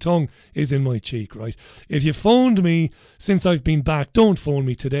 Look, my tongue is in my cheek, right? If you phoned me since I've been back, don't phone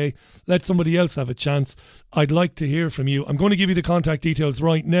me today. Let somebody else have a chance. I'd like to hear from you. I'm going to give you the contact details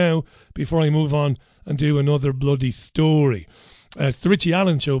right now before I move on and do another bloody story. It's the Richie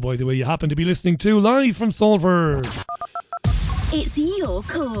Allen Show, by the way, you happen to be listening to live from Salford. It's your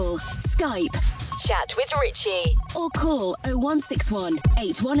call. Skype. Chat with Richie. Or call 0161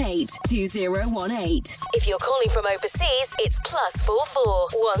 818 2018. If you're calling from overseas, it's +44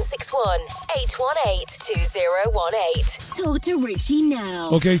 161 818 2018. Talk to Richie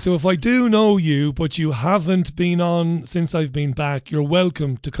now. Okay, so if I do know you, but you haven't been on since I've been back, you're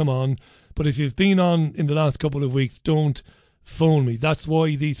welcome to come on. But if you've been on in the last couple of weeks, don't phone me. That's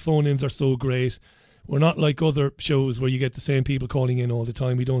why these phone-ins are so great. We're not like other shows where you get the same people calling in all the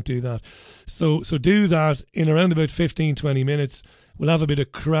time. We don't do that. So do that in around about 15, 20 minutes. We'll have a bit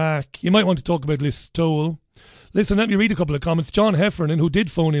of crack. You might want to talk about Listowel. Listen, let me read a couple of comments. John Heffernan, who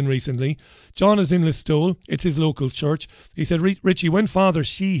did phone in recently. John is in Listowel. It's his local church. He said, Richie, when Father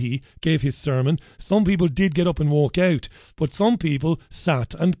Sheehy gave his sermon, some people did get up and walk out, but some people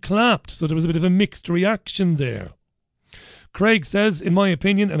sat and clapped. So there was a bit of a mixed reaction there. Craig says, in my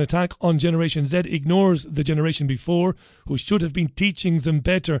opinion, an attack on Generation Z ignores the generation before, who should have been teaching them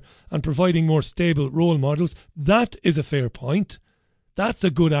better and providing more stable role models. That is a fair point. That's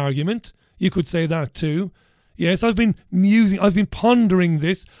a good argument. You could say that too. Yes, I've been pondering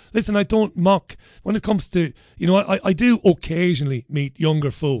this. Listen, I don't mock when it comes to, I do occasionally meet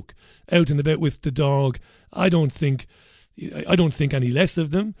younger folk out and about with the dog. I don't think any less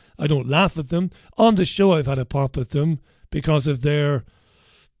of them. I don't laugh at them. On the show, I've had a pop at them because of their,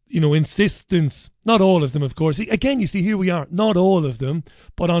 insistence. Not all of them, of course. Again, you see, here we are. Not all of them,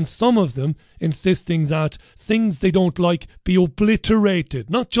 but on some of them, insisting that things they don't like be obliterated,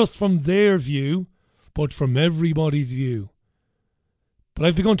 not just from their view, but from everybody's view. But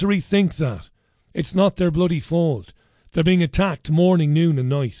I've begun to rethink that. It's not their bloody fault. They're being attacked morning, noon and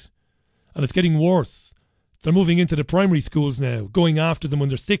night. And it's getting worse. They're moving into the primary schools now, going after them when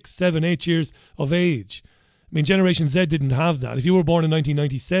they're 6, 7, 8 years of age. I mean, Generation Z didn't have that. If you were born in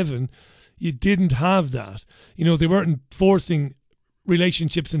 1997, you didn't have that. They weren't forcing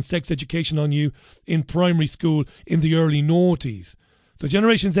relationships and sex education on you in primary school in the early noughties. So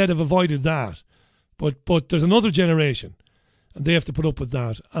Generation Z have avoided that. But there's another generation, and they have to put up with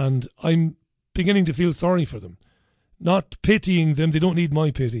that. And I'm beginning to feel sorry for them. Not pitying them, they don't need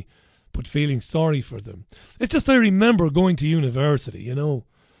my pity, but feeling sorry for them. It's just I remember going to university, I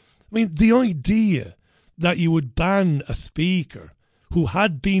mean, the idea that you would ban a speaker who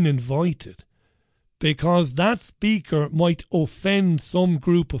had been invited because that speaker might offend some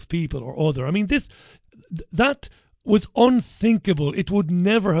group of people or other. I mean, that was unthinkable. It would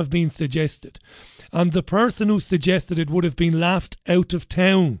never have been suggested. And the person who suggested it would have been laughed out of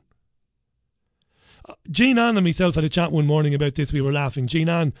town. Jean Ann and myself had a chat one morning about this. We were laughing. Jean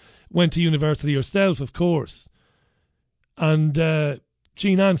Ann went to university herself, of course. And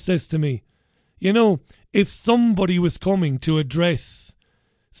Jean Ann says to me, if somebody was coming to address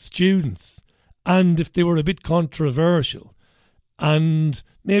students and if they were a bit controversial and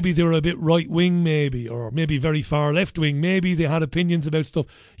maybe they were a bit right-wing maybe, or maybe very far left-wing, maybe they had opinions about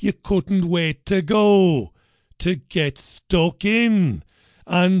stuff, you couldn't wait to go, to get stuck in.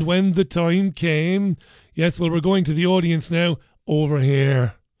 And when the time came, yes, well, we're going to the audience now, over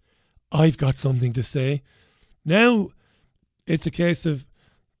here. I've got something to say. Now, it's a case of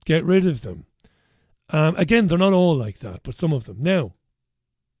get rid of them. Again, they're not all like that, but some of them. Now,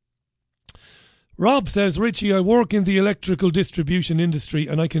 Rob says, Richie, I work in the electrical distribution industry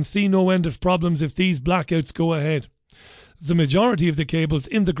and I can see no end of problems if these blackouts go ahead. The majority of the cables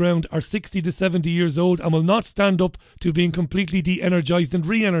in the ground are 60 to 70 years old and will not stand up to being completely de-energised and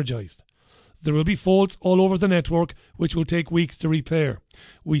re-energised. There will be faults all over the network which will take weeks to repair.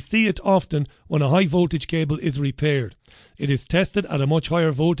 We see it often when a high voltage cable is repaired. It is tested at a much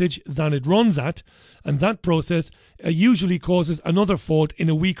higher voltage than it runs at, and that process usually causes another fault in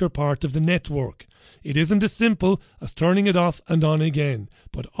a weaker part of the network. It isn't as simple as turning it off and on again,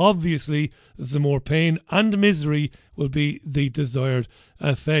 but obviously the more pain and misery will be the desired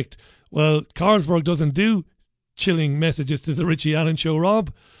effect. Well, Carlsberg doesn't do chilling messages to the Richie Allen Show,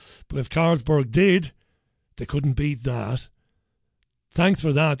 Rob, but if Carlsberg did, they couldn't beat that. Thanks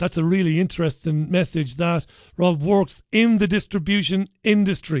for that. That's a really interesting message that Rob works in the distribution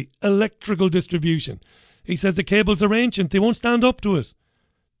industry, electrical distribution. He says the cables are ancient, they won't stand up to it.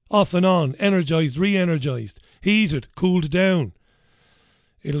 Off and on, energised, re-energised, heated, cooled down.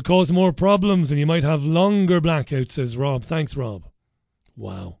 It'll cause more problems and you might have longer blackouts, says Rob. Thanks, Rob.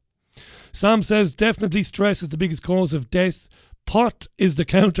 Wow. Sam says definitely stress is the biggest cause of death. Pot is the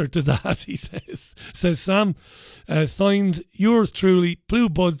counter to that, he says Sam. Signed, yours truly, pure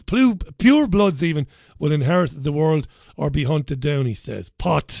bloods even, will inherit the world or be hunted down, he says.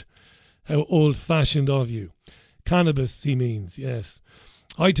 Pot. How old-fashioned of you. Cannabis, he means, yes.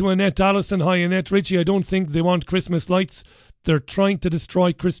 Hi to Annette Allison. Hi, Annette. Richie, I don't think they want Christmas lights. They're trying to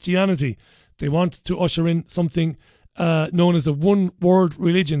destroy Christianity. They want to usher in something known as a one-world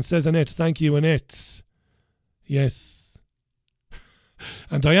religion, says Annette. Thank you, Annette. Yes.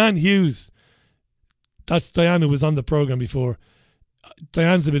 And Diane Hughes. That's Diane who was on the programme before.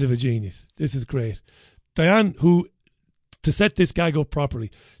 Diane's a bit of a genius. This is great. Diane, who, to set this gag up properly,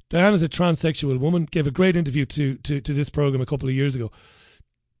 Diane is a transsexual woman, gave a great interview to this programme a couple of years ago.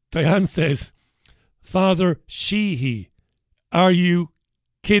 Diane says, Father Sheehy, are you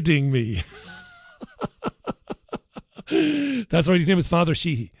kidding me? That's right, his name is Father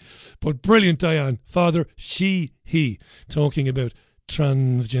Sheehy. But brilliant, Diane. Father Sheehy, talking about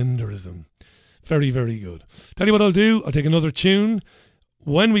transgenderism. Very, very good. Tell you what I'll do, I'll take another tune.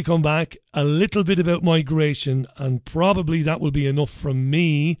 When we come back, a little bit about migration, and probably that will be enough from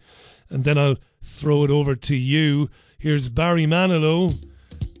me, and then I'll throw it over to you. Here's Barry Manilow,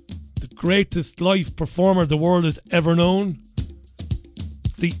 the greatest live performer the world has ever known.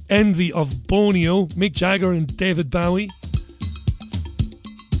 The envy of Bonio, Mick Jagger and David Bowie.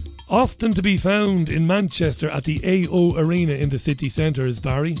 Often to be found in Manchester at the AO Arena in the city centre is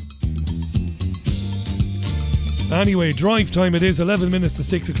Barry. Anyway, drive time it is, 11 minutes to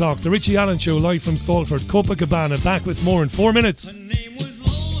 6 o'clock. The Richie Allen Show, live from Salford, Copacabana. Back with more in 4 minutes.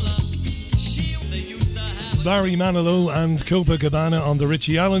 Barry Manilow and Copacabana on the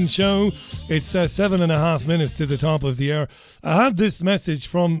Richie Allen Show. It's 7.5 minutes to the top of the hour. I had this message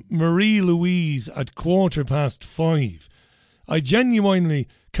from Marie Louise at 5:15. I genuinely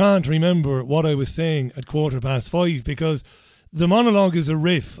can't remember what I was saying at 5:15 because the monologue is a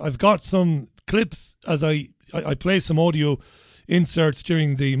riff. I've got some clips as I play some audio inserts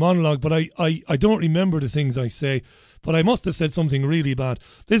during the monologue, but I don't remember the things I say. But I must have said something really bad.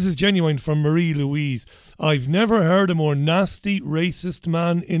 This is genuine from Marie Louise. I've never heard a more nasty, racist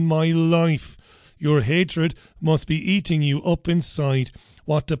man in my life. Your hatred must be eating you up inside.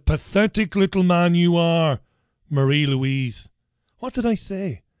 What a pathetic little man you are. Marie Louise. What did I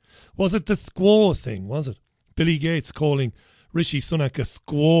say? Was it the squaw thing, was it? Billy Gates calling Rishi Sunak a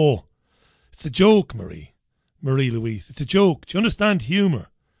squaw. It's a joke, Marie Louise. It's a joke. Do you understand humour?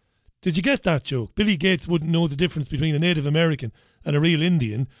 Did you get that joke? Billy Gates wouldn't know the difference between a Native American and a real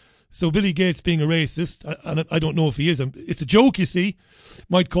Indian. So Billy Gates being a racist, and I don't know if he is, it's a joke, you see.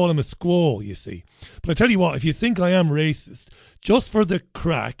 Might call him a squaw, you see. But I tell you what, if you think I am racist, just for the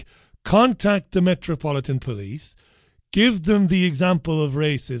crack, contact the Metropolitan Police, give them the example of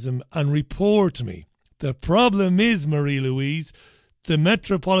racism and report me. The problem is, Marie Louise, the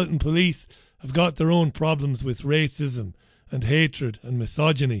Metropolitan Police have got their own problems with racism and hatred and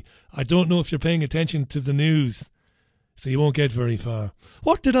misogyny. I don't know if you're paying attention to the news, so you won't get very far.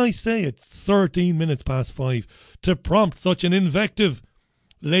 What did I say at 13 minutes past 5 to prompt such an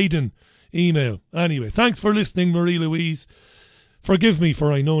invective-laden email? Anyway, thanks for listening, Marie Louise. Forgive me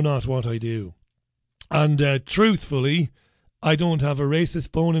for I know not what I do. And truthfully, I don't have a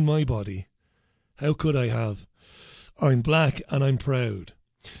racist bone in my body. How could I have? I'm black and I'm proud.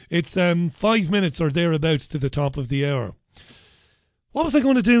 It's 5 minutes or thereabouts to the top of the hour. What was I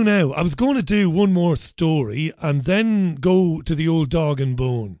going to do now? I was going to do one more story and then go to the old dog and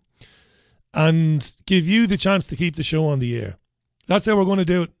bone and give you the chance to keep the show on the air. That's how we're going to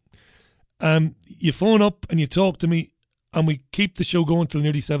do it. You phone up and you talk to me and we keep the show going till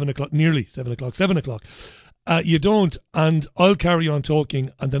nearly 7 o'clock. You don't, and I'll carry on talking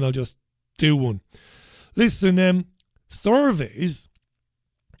and then I'll just do one. Listen, surveys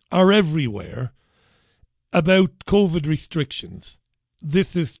are everywhere about COVID restrictions.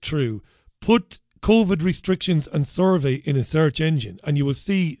 This is true. Put COVID restrictions and survey in a search engine and you will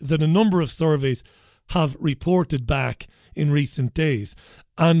see that a number of surveys have reported back in recent days,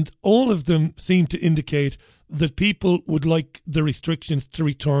 and all of them seem to indicate that people would like the restrictions to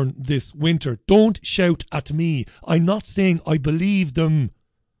return this winter. Don't shout at me. I'm not saying I believe them.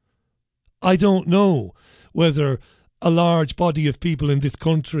 I don't know whether a large body of people in this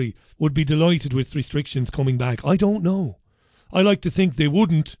country would be delighted with restrictions coming back. I don't know. I like to think they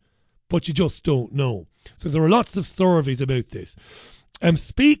wouldn't, but you just don't know. So there are lots of surveys about this.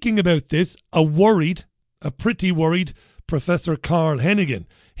 Speaking about this, a pretty worried Professor Carl Hennigan.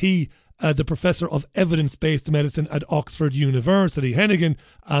 He, the Professor of Evidence-Based Medicine at Oxford University. Hennigan,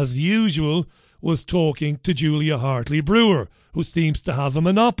 as usual, was talking to Julia Hartley-Brewer, who seems to have a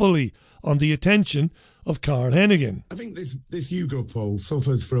monopoly on the attention of Carl Hennigan. I think this YouGov poll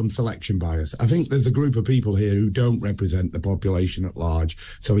suffers from selection bias. I think there's a group of people here who don't represent the population at large,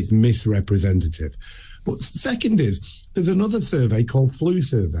 so it's misrepresentative. But second is, there's another survey called Flu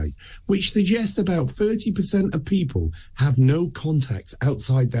Survey, which suggests about 30% of people have no contacts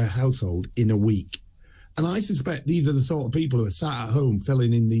outside their household in a week. And I suspect these are the sort of people who are sat at home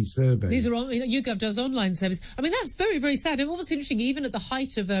filling in these surveys. These are YouGov does online surveys. I mean, that's very, very sad. And what was interesting, even at the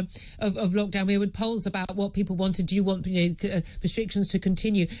height of lockdown, we had polls about what people wanted. Do you want restrictions to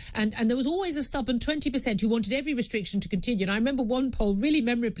continue? And there was always a stubborn 20% who wanted every restriction to continue. And I remember one poll really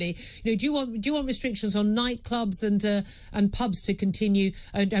memorably. Do you want restrictions on nightclubs and pubs to continue,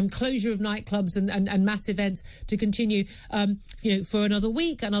 and closure of nightclubs and mass events to continue? For another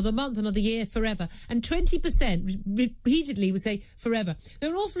week, another month, another year, forever. And 20% repeatedly would say forever. There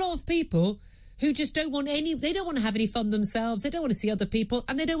are an awful lot of people who just they don't want to have any fun themselves, they don't want to see other people,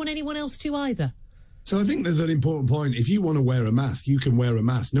 and they don't want anyone else to either. So I think there's an important point. If you want to wear a mask, you can wear a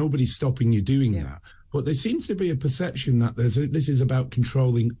mask. Nobody's stopping you doing that. But there seems to be a perception that this is about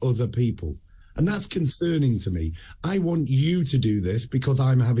controlling other people. And that's concerning to me. I want you to do this because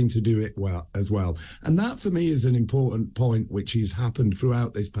I'm having to do it as well. And that for me is an important point which has happened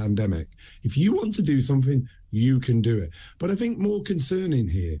throughout this pandemic. If you want to do something, you can do it. But I think more concerning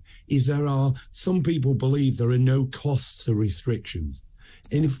here is there are some people believe there are no costs or restrictions.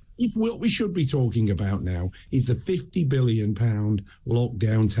 And if what we should be talking about now is the £50 billion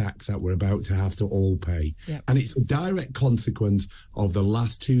lockdown tax that we're about to have to all pay. Yep. And it's a direct consequence of the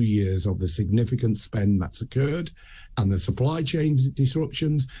last 2 years of the significant spend that's occurred and the supply chain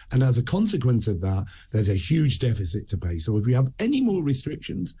disruptions. And as a consequence of that, there's a huge deficit to pay. So if we have any more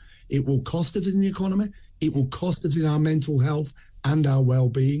restrictions, it will cost us in the economy. It will cost us in our mental health and our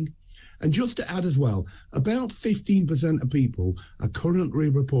well-being. And just to add as well, about 15% of people are currently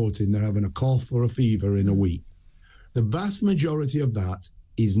reporting they're having a cough or a fever in a week. The vast majority of that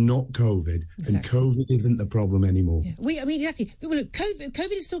is not COVID, and COVID isn't the problem anymore. Yeah. Exactly. Well, look,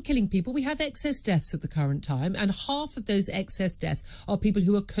 COVID is still killing people. We have excess deaths at the current time, and half of those excess deaths are people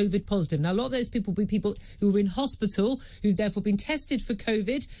who are COVID positive. Now, a lot of those people will be people who are in hospital, who've therefore been tested for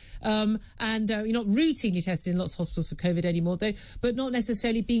COVID, and you're not routinely tested in lots of hospitals for COVID anymore, though, but not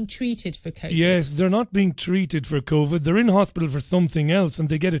necessarily being treated for COVID. Yes, they're not being treated for COVID. They're in hospital for something else, and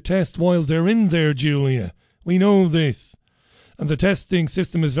they get a test while they're in there, Julia. We know this. And the testing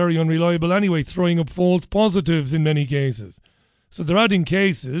system is very unreliable anyway, throwing up false positives in many cases. So they're adding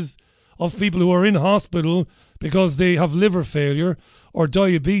cases of people who are in hospital because they have liver failure or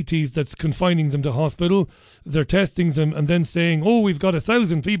diabetes that's confining them to hospital. They're testing them and then saying, oh, we've got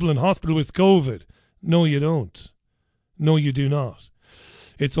 1,000 people in hospital with COVID. No, you don't. No, you do not.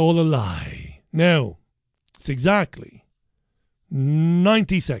 It's all a lie. Now, it's exactly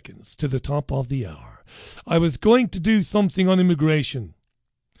 90 seconds to the top of the hour. I was going to do something on migration,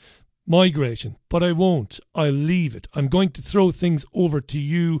 but I won't. I'll leave it. I'm going to throw things over to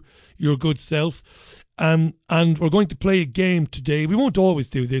you, your good self, and we're going to play a game today. We won't always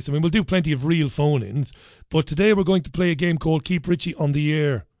do this. I mean, we'll do plenty of real phone-ins, but today we're going to play a game called Keep Richie on the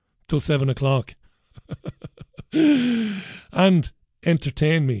Air till 7 o'clock. And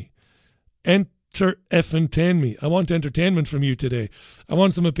entertain me. Entertain me. I want entertainment from you today. I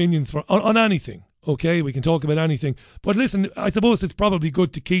want some opinions on anything. Okay, we can talk about anything. But listen, I suppose it's probably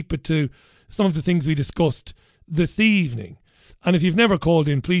good to keep it to some of the things we discussed this evening. And if you've never called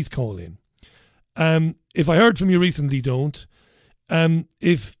in, please call in. If I heard from you recently, don't.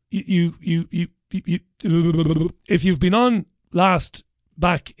 If you've been on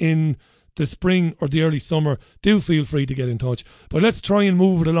back in the spring or the early summer, do feel free to get in touch. But let's try and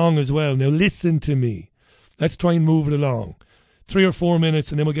move it along as well. Now listen to me. Let's try and move it along. 3 or 4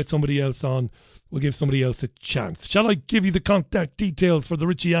 minutes and then we'll get somebody else on. We'll give somebody else a chance. Shall I give you the contact details for the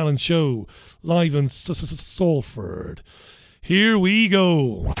Richie Allen Show live in Salford? Here we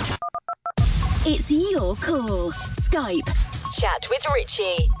go. It's your call. Skype, chat with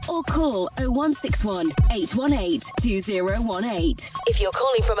Richie, or call 0161 818 2018. If you're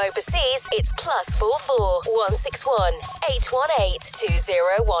calling from overseas, it's +44 161 818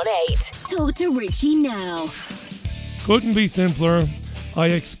 2018. Talk to Richie now. Couldn't be simpler. I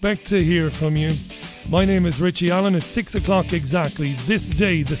expect to hear from you. My name is Richie Allen. It's 6 o'clock exactly this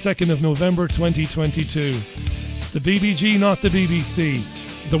day, the 2nd of November 2022. It's the BBG, not the BBC.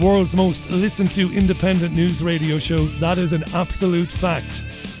 The world's most listened to independent news radio show. That is an absolute fact.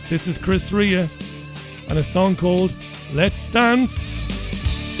 This is Chris Rea and a song called Let's Dance.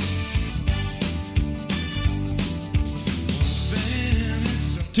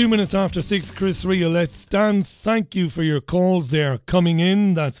 2 minutes after 6, Chris Rea, Let's Dance. Thank you for your calls there coming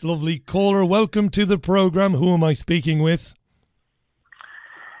in. That's lovely. Caller, welcome to the programme. Who am I speaking with?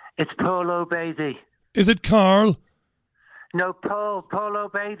 It's Paul O'Beasy. Is it Carl? No, Paul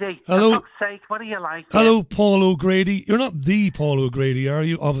O'Beatty. Hello. For fuck's sake, what are you like? Hello, Paul O'Grady. You're not the Paul O'Grady, are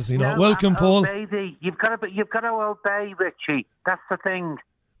you? Obviously not. Welcome, I'm Paul. O'Beatty. You've got to obey, Richie. That's the thing.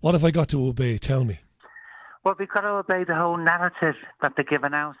 What have I got to obey? Tell me. Well, we've got to obey the whole narrative that they're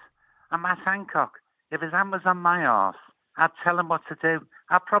giving out. And Matt Hancock, if his hand was on my arse, I'd tell him what to do.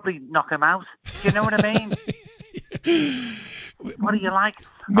 I'd probably knock him out. Do you know what I mean? What do you like?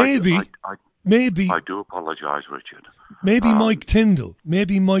 Maybe. I do apologise, Richard. Maybe Mike Tyndall.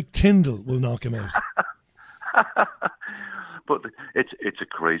 Maybe Mike Tyndall will knock him out. But it's a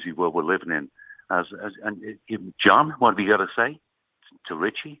crazy world we're living in. John, what have you got to say to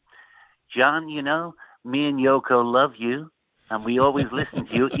Richie? John, you know, me and Yoko love you, and we always listen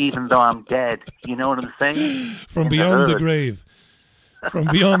to you, even though I'm dead. You know what I'm saying? From beyond the grave. From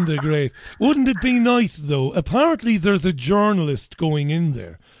beyond the grave. Wouldn't it be nice, though? Apparently there's a journalist going in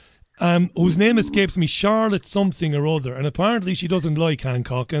there whose name escapes me, Charlotte something or other, and apparently she doesn't like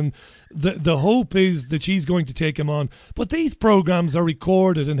Hancock, and the hope is that she's going to take him on. But these programmes are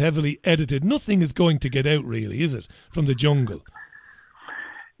recorded and heavily edited. Nothing is going to get out, really, is it, from the jungle?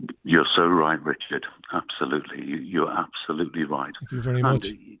 You're so right, Richard. Absolutely. You're absolutely right. Thank you very much.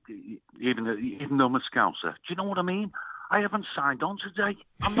 Even though I'm a Scouser, do you know what I mean? I haven't signed on today.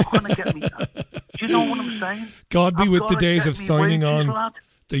 I'm not going to get me... Do you know what I'm saying? God be with the days of signing on. Lad.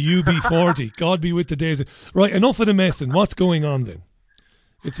 The UB40. God be with the days of... Right, enough of the messing. What's going on then?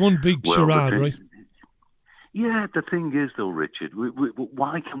 It's one big charade, right? Yeah, the thing is, though, Richard,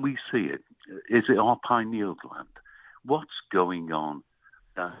 why can we see it? Is it our pineal gland? What's going on?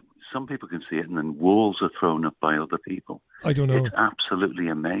 Some people can see it, and then walls are thrown up by other people. I don't know. It's absolutely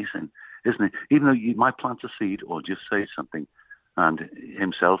amazing, isn't it? Even though you might plant a seed or just say something, and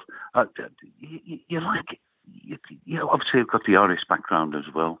himself, you like... You obviously have got the Irish background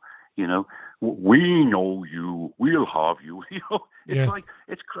as well. You know, we know you, we'll have you. You know, it's like,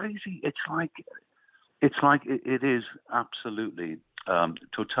 it's crazy. It's like it is absolutely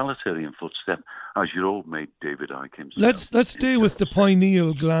totalitarian footstep, as your old mate David Icke himself. Let's stay with the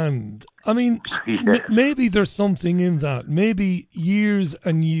pineal gland. I mean, maybe there's something in that. Maybe years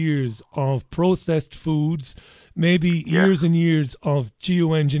and years of processed foods, maybe years and years of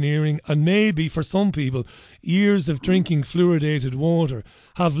geoengineering, and maybe for some people, years of drinking fluoridated water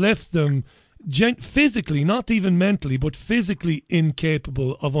have left them physically, not even mentally, but physically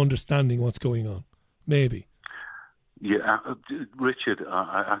incapable of understanding what's going on. Maybe. Yeah, Richard,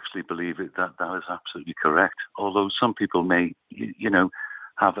 I actually believe that is absolutely correct. Although some people may,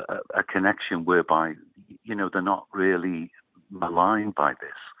 have a connection whereby, they're not really maligned by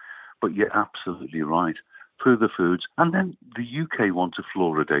this. But you're absolutely right. Through the foods. And then the UK want to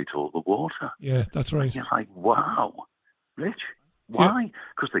fluoridate all the water. Yeah, that's right. And you're like, wow, Rich, why?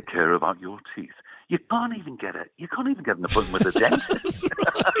 Because they care about your teeth. You can't even get an appointment with a dentist.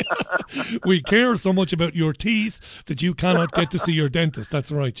 We care so much about your teeth that you cannot get to see your dentist. That's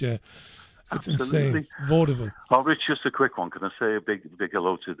right, yeah. It's insane. Vaudeville. Oh, Rich, just a quick one. Can I say a big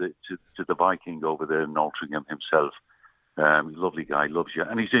hello to the Viking over there in Altrincham himself? Lovely guy, loves you.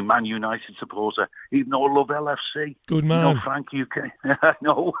 And he's a Man United supporter, even though I love LFC. Good man. No, Frank UK.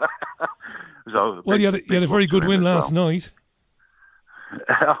 No. So, well, you had a very good win last night.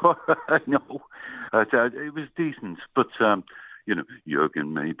 No. It was decent, but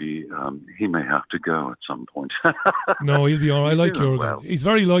Jurgen maybe he may have to go at some point. No, he'll be all right. I like Jurgen. Well. He's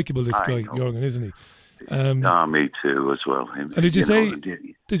very likeable, this guy, Jurgen, isn't he? Me too, as well. And did you say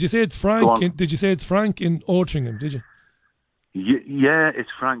it's Frank? Did you say it's Frank in Altrincham? Did you? Yeah, it's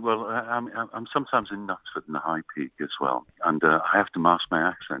Frank. Well, I'm sometimes in Knutsford and the High Peak as well, and I have to mask my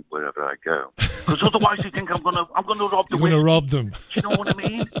accent wherever I go, because otherwise you think I'm gonna rob them. You're gonna rob them. Do you know what I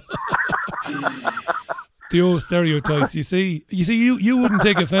mean? The old stereotypes. You see, you wouldn't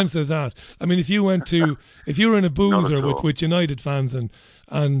take offence at that. I mean, if you were in a boozer with United fans and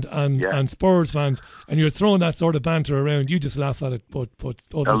Spurs fans, and you're throwing that sort of banter around, you just laugh at it, but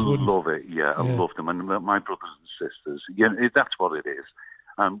others wouldn't. I love it. Yeah, I love them, and my brothers and sisters. Yeah, that's what it is.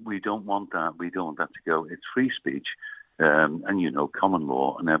 We don't want that. We don't want that to go. It's free speech, and common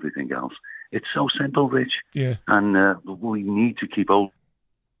law and everything else. It's so simple, Rich. Yeah. And we need to keep hold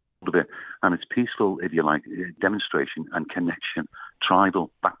of it. And it's peaceful, if you like, demonstration and connection,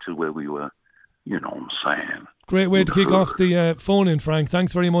 tribal, back to where we were. You know what I'm saying? Great way to kick off the phone in, Frank.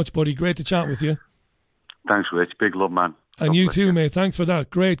 Thanks very much, buddy. Great to chat with you. Thanks, Rich. Big love, man. And you too, mate. Thanks for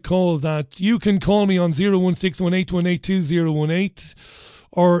that. Great call. That you can call me on 01618182018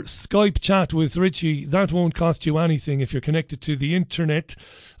 or Skype chat with Richie. That won't cost you anything if you're connected to the internet.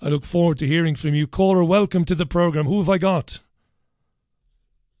 I look forward to hearing from you. Caller, welcome to the programme. Who have I got?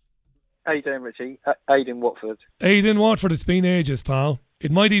 How you doing, Richie? Aidan Watford. Aidan Watford, it's been ages, pal.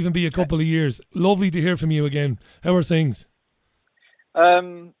 It might even be a couple of years. Lovely to hear from you again. How are things?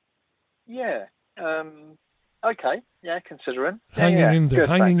 Yeah. Okay. Yeah, considering. Hanging in there. Good,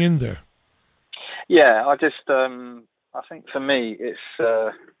 hanging thanks. in there. Yeah, I just, I think for me, it's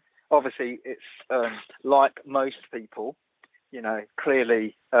obviously it's like most people,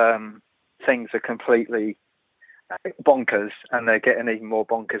 clearly things are completely bonkers, and they're getting even more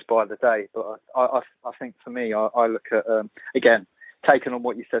bonkers by the day. But I think for me, I look at again, taking on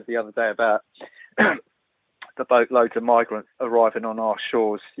what you said the other day about the boatloads of migrants arriving on our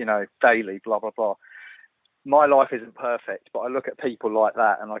shores, daily, blah blah blah. My life isn't perfect, but I look at people like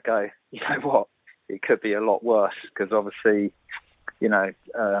that and I go, you know what? It could be a lot worse, because obviously, we know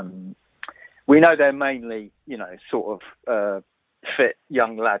they're mainly, sort of fit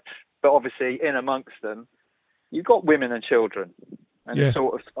young lads, but obviously in amongst them, you've got women and children, and it's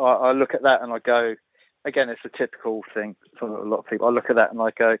sort of, I look at that and I go, again, it's a typical thing for a lot of people. I look at that and I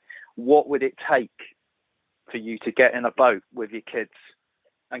go, what would it take for you to get in a boat with your kids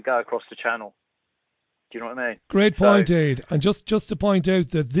and go across the channel? Do you know what I mean? Great point, Aid. And just to point out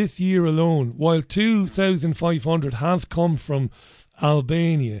that this year alone, while 2,500 have come from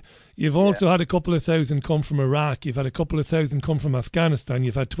Albania, you've also had a couple of thousand come from Iraq, you've had a couple of thousand come from Afghanistan,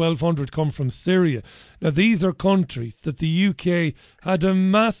 you've had 1,200 come from Syria. Now, these are countries that the UK had a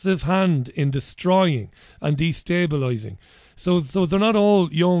massive hand in destroying and destabilising. So they're not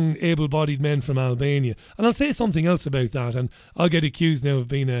all young, able-bodied men from Albania. And I'll say something else about that, and I'll get accused now of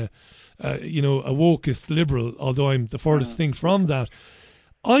being a wokist liberal, although I'm the furthest thing from that.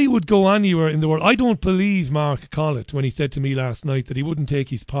 I would go anywhere in the world. I don't believe Mark Collett when he said to me last night that he wouldn't take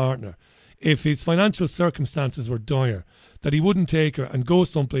his partner if his financial circumstances were dire, that he wouldn't take her and go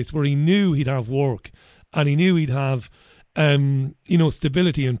someplace where he knew he'd have work and he knew he'd have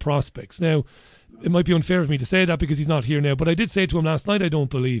stability and prospects. Now, it might be unfair of me to say that because he's not here now, but I did say to him last night I don't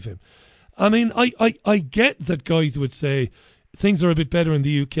believe him. I mean, I get that guys would say things are a bit better in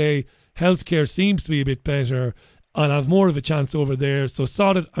the UK, healthcare seems to be a bit better, I'll have more of a chance over there, so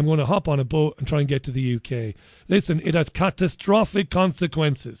sod it, I'm going to hop on a boat and try and get to the UK. Listen, it has catastrophic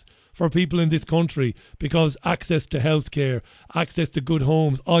consequences for people in this country because access to healthcare, access to good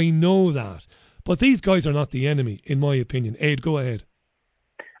homes, I know that. But these guys are not the enemy, in my opinion. Aid, go ahead.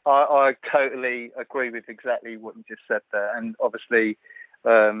 I totally agree with exactly what you just said there. And obviously,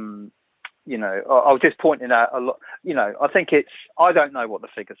 I was just pointing out a lot, I think I don't know what the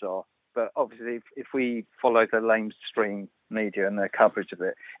figures are, but obviously if we follow the mainstream media and their coverage of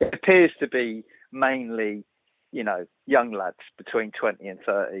it, it appears to be mainly, young lads between 20 and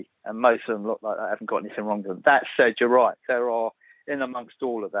 30, and most of them look like they haven't got anything wrong with them. That said, you're right. There are, in amongst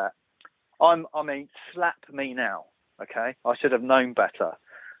all of that, slap me now, okay? I should have known better.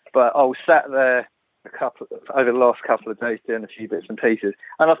 But I was sat there over the last couple of days doing a few bits and pieces,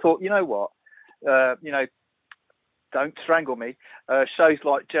 and I thought, you know what, don't strangle me. Shows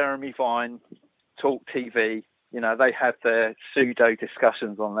like Jeremy Vine, Talk TV, they had their pseudo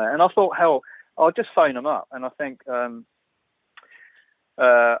discussions on there, and I thought, hell, I'll just phone them up. And I think I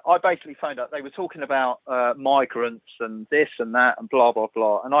basically phoned up. They were talking about migrants and this and that and blah blah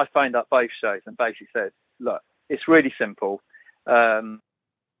blah, and I phoned up both shows and basically said, look, it's really simple.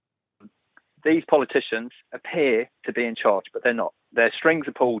 These politicians appear to be in charge, but they're not. Their strings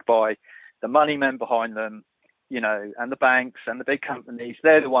are pulled by the money men behind them, and the banks and the big companies.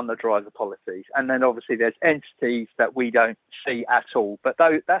 They're the one that drive the policies. And then obviously there's entities that we don't see at all. But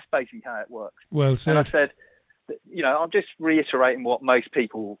that's basically how it works. Well said. And I said, I'm just reiterating what most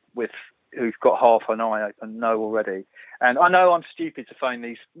people who've got half an eye open know already. And I know I'm stupid to phone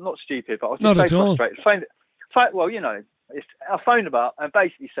these. Not stupid, but I was just so frustrated. I phoned them up and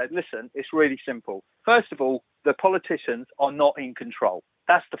basically said, listen, it's really simple. First of all, the politicians are not in control.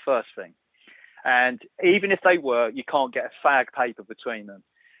 That's the first thing. And even if they were, you can't get a fag paper between them.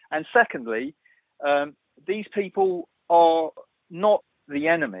 And secondly, these people are not the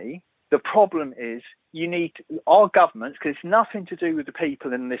enemy. The problem is our governments, because it's nothing to do with the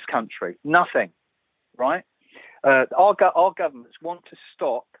people in this country, nothing, right? Our governments want to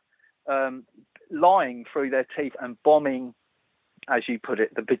stop lying through their teeth and bombing, as you put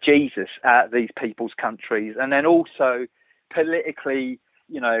it, the bejesus out of these people's countries, and then also politically,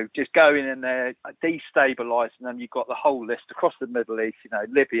 just going in there, destabilising them. You've got the whole list across the Middle East,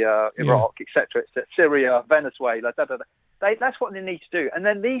 Libya, Iraq, etc., Syria, Venezuela, that's what they need to do. And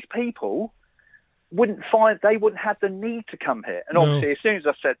then these people wouldn't have the need to come here. And obviously, as soon as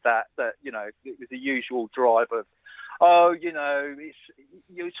I said that, it was the usual drive of,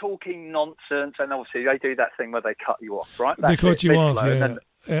 you're talking nonsense, and obviously they do that thing where they cut you off, right? They cut you off, yeah.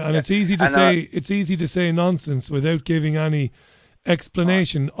 And it's easy to say nonsense without giving any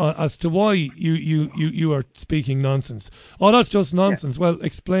explanation as to why you are speaking nonsense. Oh, that's just nonsense. Well,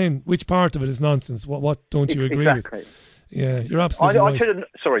 explain which part of it is nonsense. What don't you agree with? Yeah, you're absolutely right.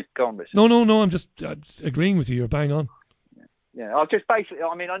 Sorry, go on, Richard. No, I'm just agreeing with you. You're bang on. Yeah, I just basically,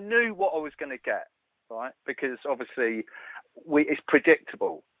 I mean, I knew what I was going to get, right? Because obviously it's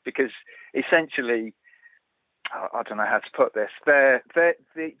predictable, because essentially, I don't know how to put this,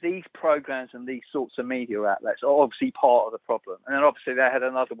 these programs and these sorts of media outlets are obviously part of the problem. And then obviously they had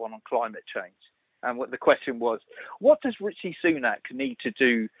another one on climate change. And what the question was, what does Richie Sunak need to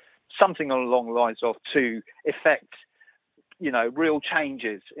do, something along the lines of, to effect, real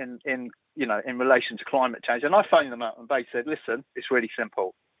changes in relation to climate change? And I phoned them up and they said, listen, it's really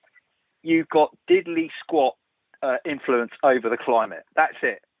simple. You've got diddly squat influence over the climate. That's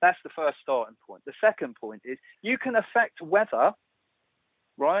it. That's the first starting point. The second point is you can affect weather,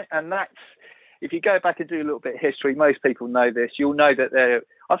 right? And that's, if you go back and do a little bit of history, most people know this. You'll know that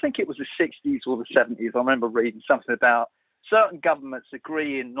I think it was the 60s or the 70s. I remember reading something about certain governments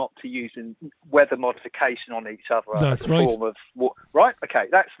agreeing not to use weather modification on each other. That's right. Form of what, right? Okay,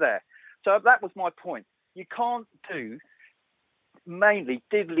 that's there. So that was my point. You can't do mainly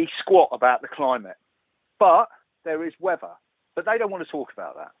diddly squat about the climate, but there is weather. But they don't want to talk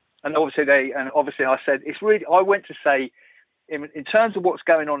about that. And obviously I said, I went to say, in terms of what's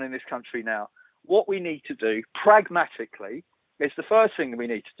going on in this country now, what we need to do pragmatically is, the first thing that we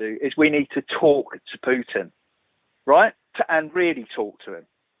need to do is we need to talk to Putin, right? And really talk to him.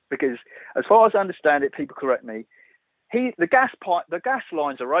 Because as far as I understand it, people correct me, the gas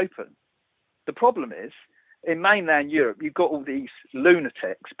lines are open. The problem is, in mainland Europe, you've got all these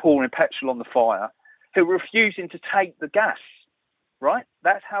lunatics pouring petrol on the fire who are refusing to take the gas. Right?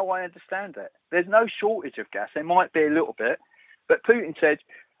 That's how I understand it. There's no shortage of gas. There might be a little bit, but Putin said,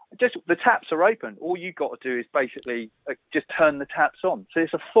 just the taps are open. All you've got to do is basically just turn the taps on. So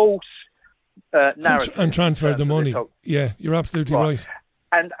it's a false narrative. And transfer the money. Yeah, you're absolutely right.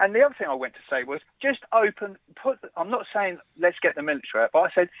 And the other thing I went to say was, just I'm not saying let's get the military out, but I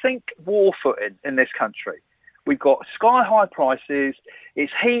said, think war footing in this country. We've got sky-high prices.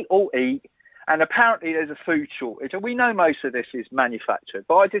 It's heat or eat. And apparently there's a food shortage. And we know most of this is manufactured.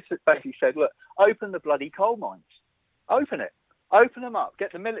 But I just basically said, look, open the bloody coal mines. Open it. Open them up.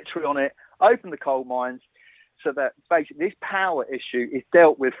 Get the military on it. Open the coal mines, so that basically this power issue is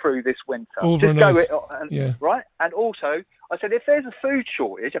dealt with through this winter. Overnight. Right? And also, I said, if there's a food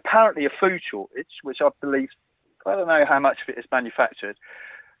shortage, apparently a food shortage, which I believe, I don't know how much of it is manufactured,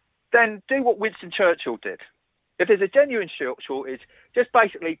 then do what Winston Churchill did. If there's a genuine shortage, just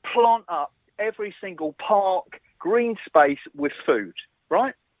basically plant up every single park, green space with food,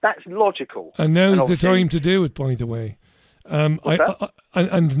 right? That's logical. And now's the time to do it, by the way. And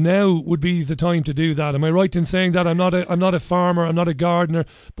now would be the time to do that. Am I right in saying that? I'm not a farmer, I'm not a gardener,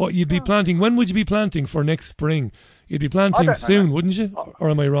 but you'd be planting. When would you be planting for next spring? You'd be planting soon, wouldn't you?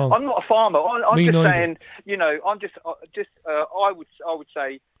 Or am I wrong? I'm not a farmer. I'm just saying, I would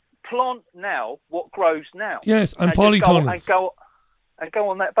say plant now what grows now. Yes, and polytunnels. And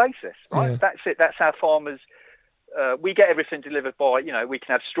go on that basis, right? Yeah. That's it. That's how farmers. We get everything delivered by. We can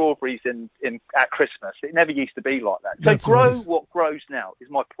have strawberries at Christmas. It never used to be like that. So grow what grows now is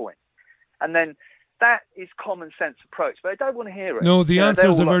my point. And then that is common sense approach. But I don't want to hear it. No, the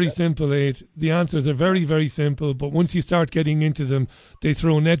answers are very simple, Ed. The answers are very, very simple. But once you start getting into them, they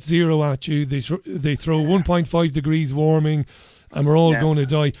throw net zero at you. They throw 1.5 degrees warming. And we're all going to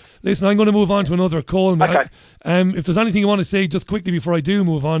die. Listen, I'm going to move on to another call, mate. Okay. If there's anything you want to say, just quickly before I do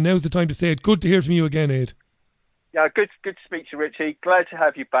move on, now's the time to say it. Good to hear from you again, Ed. Yeah, good to speak to you, Richie. Glad to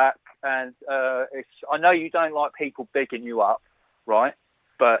have you back. And I know you don't like people bigging you up, right?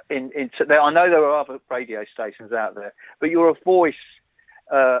 But I know there are other radio stations out there, but you're a voice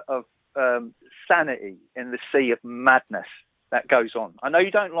of sanity in the sea of madness that goes on. I know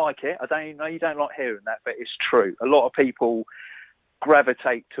you don't like it. I know you don't like hearing that, but it's true. A lot of people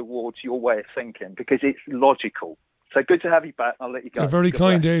gravitate towards your way of thinking because it's logical. So good to have you back. I'll let you go. You're very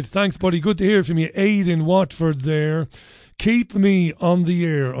kind, Ed. Thanks, buddy. Good to hear from you. Aid in Watford there. Keep me on the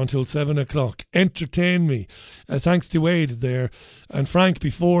air until 7 o'clock. Entertain me. Thanks to Aid there. And Frank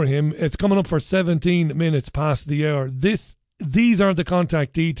before him. It's coming up for 17 minutes past the hour. These are the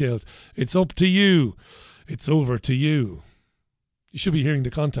contact details. It's up to you. It's over to you. You should be hearing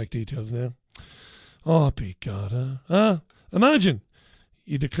the contact details now. Oh, be God, huh? Imagine.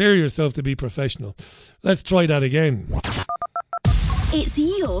 You declare yourself to be professional. Let's try that again.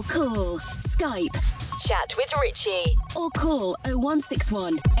 It's your call. Skype. Chat with Richie. Or call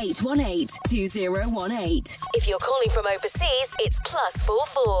 0161 818 2018. If you're calling from overseas, it's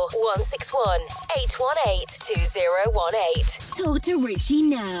 +44 161 818 2018. Talk to Richie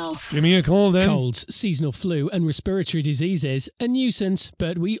now. Give me a call then. Colds, seasonal flu and respiratory diseases, a nuisance,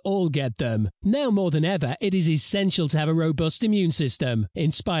 but we all get them. Now more than ever, it is essential to have a robust immune system.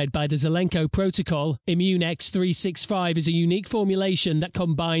 Inspired by the Zelenko protocol, Immune X365 is a unique formulation that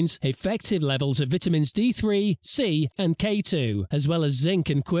combines effective levels of vitamins D3, C and K2, as well as zinc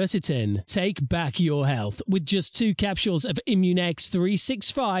and quercetin. Take back your health with just 2 capsules of Immune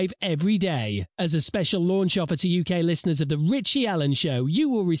X365 every day. As a special launch offer to UK listeners of The Richie Allen Show, you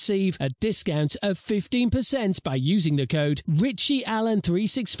will receive a discount of 15% by using the code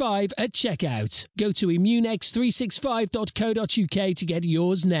RichieAllen365 at checkout. Go to immunex365.co.uk to get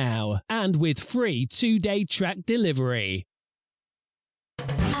yours now, and with free 2-day track delivery.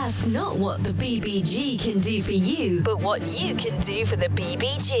 Ask not what the BBG can do for you, but what you can do for the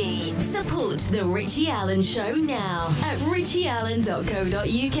BBG. Support The Richie Allen Show now at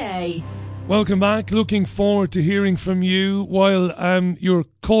richieallen.co.uk. Welcome back. Looking forward to hearing from you while you're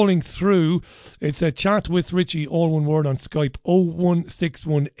calling through. It's a chat with Richie, all one word, on Skype,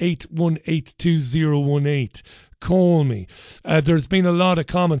 0161 818 2018. Call me. There's been a lot of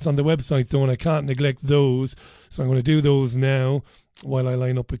comments on the website though, and I can't neglect those, so I'm going to do those now while I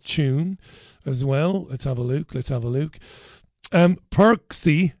line up a tune as well. Let's have a look.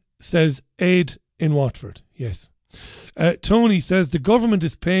 Perksy says aid in Watford. Yes. Tony says the government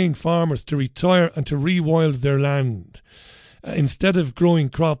is paying farmers to retire and to rewild their land instead of growing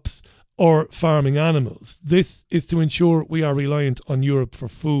crops or farming animals. This is to ensure we are reliant on Europe for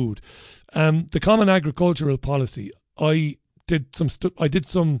food. The Common Agricultural Policy, I did some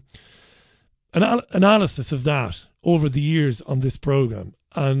analysis of that over the years on this programme,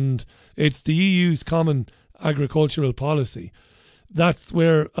 and it's the EU's Common Agricultural Policy. That's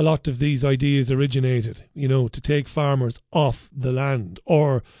where a lot of these ideas originated, to take farmers off the land,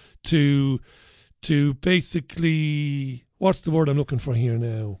 or to basically, what's the word I'm looking for here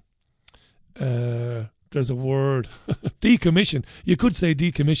now? There's a word, decommission. You could say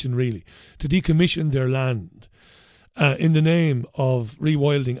decommission, really, to decommission their land in the name of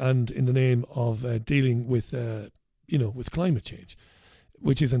rewilding and in the name of dealing with, with climate change,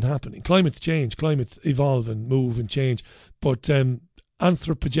 which isn't happening. Climates change, climates evolve and move and change, but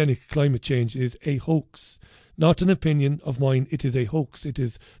anthropogenic climate change is a hoax. Not an opinion of mine, it is a hoax. It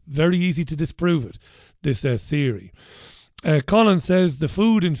is very easy to disprove it, this theory. Colin says the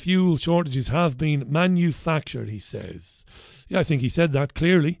food and fuel shortages have been manufactured, he says. Yeah, I think he said that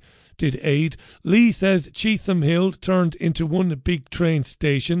clearly. Did aid. Lee says Cheetham Hill turned into one big train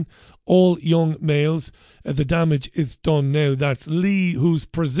station. All young males. The damage is done now. That's Lee, who's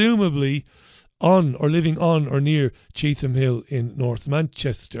presumably on or living on or near Cheetham Hill in North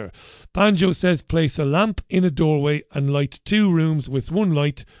Manchester. Banjo says place a lamp in a doorway and light 2 rooms with 1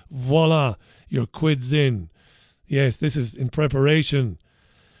 light. Voila, your quid's in. Yes, this is in preparation,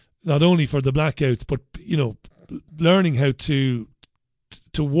 not only for the blackouts, but, learning how to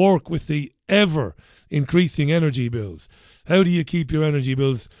work with the ever increasing energy bills. How do you keep your energy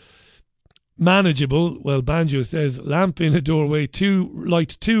bills manageable? Well, Banjo says lamp in a doorway,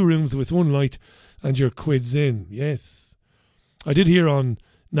 light 2 rooms with 1 light, and your quid's in. Yes. I did hear on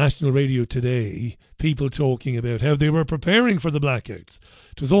national radio today people talking about how they were preparing for the blackouts.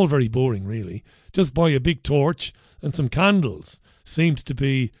 It was all very boring, really. Just buy a big torch and some candles seemed to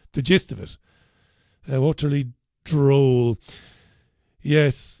be the gist of it. How utterly droll.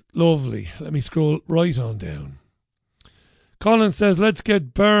 Yes, lovely. Let me scroll right on down. Colin says, let's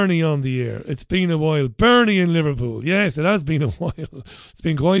get Bernie on the air. It's been a while. Bernie in Liverpool. Yes, it has been a while. It's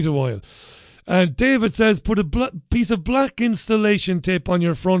been quite a while. And David says, put a piece of black installation tape on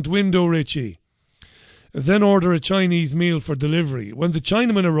your front window, Richie. Then order a Chinese meal for delivery. When the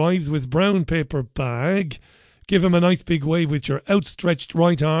Chinaman arrives with brown paper bag, give him a nice big wave with your outstretched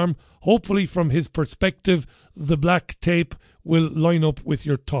right arm. Hopefully, from his perspective, the black tape will line up with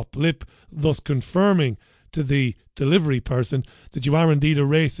your top lip, thus confirming to the delivery person that you are indeed a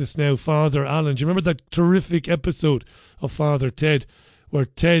racist now, Father Alan. Do you remember that terrific episode of Father Ted where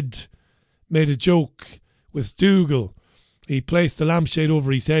Ted made a joke with Dougal? He placed the lampshade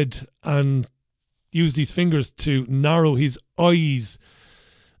over his head and used his fingers to narrow his eyes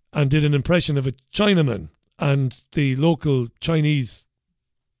and did an impression of a Chinaman, and the local Chinese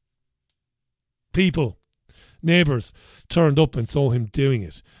people, neighbours, turned up and saw him doing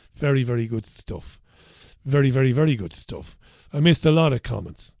it. Very, very good stuff. Very, very, very good stuff. I missed a lot of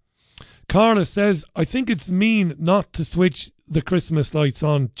comments. Carla says, I think it's mean not to switch the Christmas lights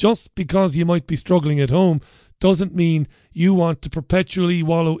on. Just because you might be struggling at home doesn't mean you want to perpetually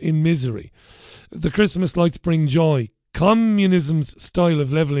wallow in misery. The Christmas lights bring joy. Communism's style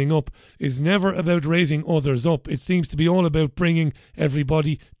of levelling up is never about raising others up. It seems to be all about bringing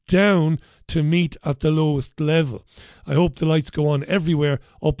everybody down to meet at the lowest level. I hope the lights go on everywhere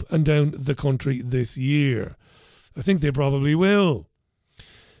up and down the country this year. I think they probably will.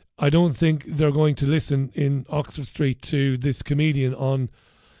 I don't think they're going to listen in Oxford Street to this comedian on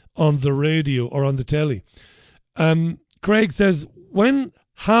the radio or on the telly. Craig says, when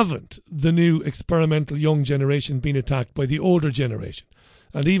haven't the new experimental young generation been attacked by the older generation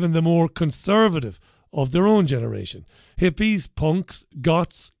and even the more conservative of their own generation? Hippies, punks,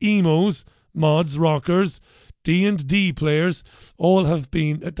 goths, emos, mods, rockers, D&D players, all have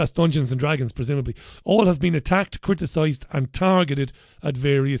been, that's Dungeons and Dragons presumably, all have been attacked, criticised and targeted at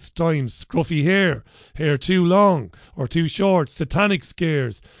various times. Scruffy hair, hair too long or too short, satanic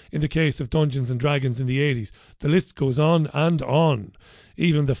scares in the case of Dungeons and Dragons in the 80s. The list goes on and on.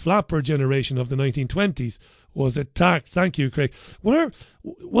 Even the flapper generation of the 1920s was attacked. Thank you, Craig.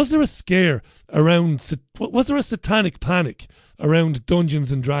 Was there a scare around, was there a satanic panic around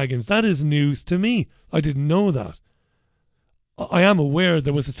Dungeons and Dragons? That is news to me. I didn't know that. I am aware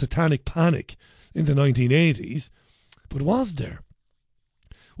there was a satanic panic in the 1980s, but was there?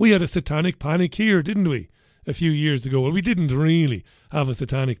 We had a satanic panic here, didn't we, a few years ago? Well, we didn't really have a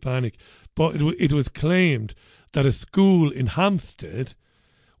satanic panic, but it was claimed that a school in Hampstead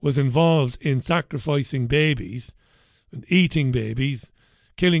was involved in sacrificing babies and eating babies,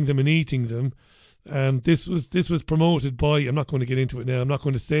 killing them and eating them. This was promoted by, I'm not going to get into it now, I'm not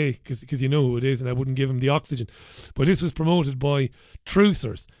going to say, because you know who it is and I wouldn't give him the oxygen, but this was promoted by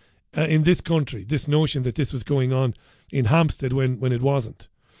truthers in this country, this notion that this was going on in Hampstead when it wasn't.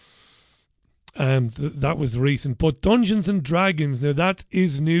 That was recent. But Dungeons and Dragons, now that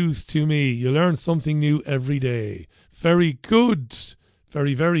is news to me. You learn something new every day. Very good.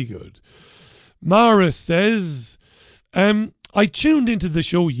 Very, very good. Mara says, I tuned into the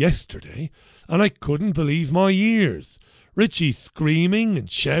show yesterday and I couldn't believe my ears. Richie screaming and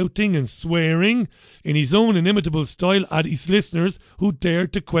shouting and swearing in his own inimitable style at his listeners who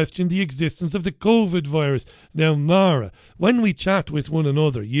dared to question the existence of the COVID virus. Now, Mara, when we chat with one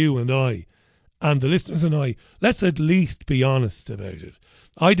another, you and I, and the listeners and I, let's at least be honest about it.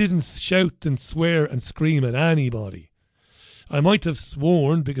 I didn't shout and swear and scream at anybody. I might have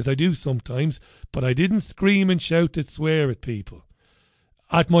sworn, because I do sometimes, but I didn't scream and shout and swear at people.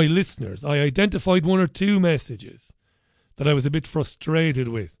 At my listeners, I identified one or two messages that I was a bit frustrated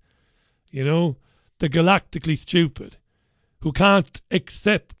with. You know, the galactically stupid, who can't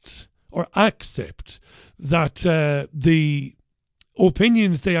accept that the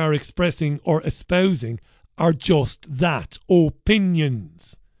opinions they are expressing or espousing are just that,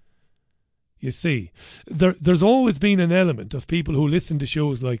 opinions. You see, there's always been an element of people who listen to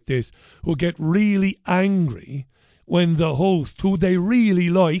shows like this who get really angry when the host, who they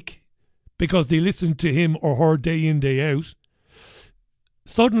really like, because they listen to him or her day in, day out,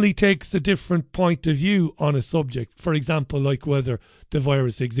 suddenly takes a different point of view on a subject, for example, like whether the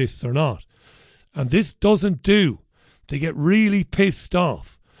virus exists or not. And this doesn't do. They get really pissed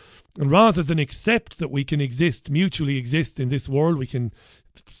off. And rather than accept that we can mutually exist in this world, we can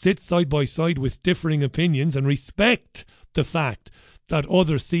sit side by side with differing opinions and respect the fact that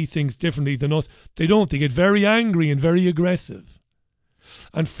others see things differently than us, they don't. They get very angry and very aggressive.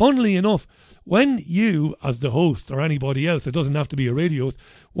 And funnily enough, when you, as the host or anybody else, it doesn't have to be a radio host,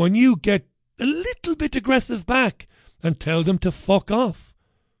 when you get a little bit aggressive back and tell them to fuck off,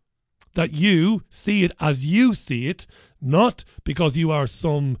 that you see it as you see it, not because you are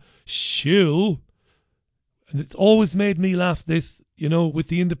some shill. And it's always made me laugh, this, you know, with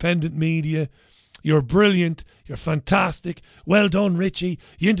the independent media. You're brilliant. You're fantastic. Well done, Richie.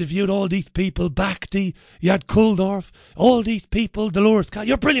 You interviewed all these people. Bakhti. You had Kuldorf. All these people. Dolores.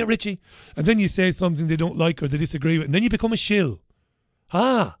 You're brilliant, Richie. And then you say something they don't like or they disagree with, and then you become a shill.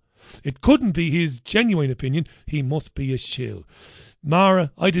 It couldn't be his genuine opinion. He must be a shill.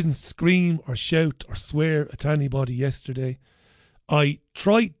 Mara, I didn't scream or shout or swear at anybody yesterday. I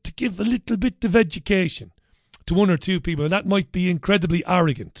tried to give a little bit of education to one or two people. That might be incredibly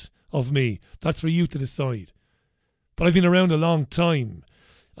arrogant of me. That's for you to decide. But I've been around a long time.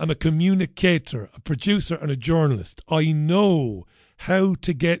 I'm a communicator, a producer and a journalist. I know how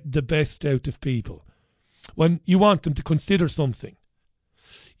to get the best out of people. When you want them to consider something,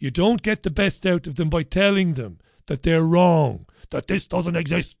 you don't get the best out of them by telling them that they're wrong, that this doesn't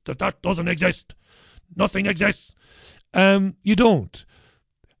exist, that doesn't exist, nothing exists. You don't.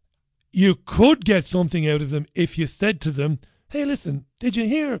 You could get something out of them if you said to them, hey, listen, did you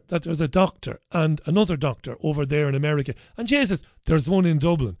hear that there's a doctor and another doctor over there in America? And Jesus, there's one in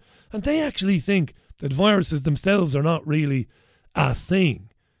Dublin. And they actually think that viruses themselves are not really a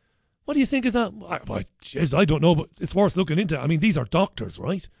thing. What do you think of that? I don't know, but it's worth looking into. I mean, these are doctors,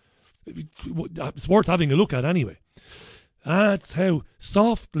 right? It's worth having a look at anyway. That's how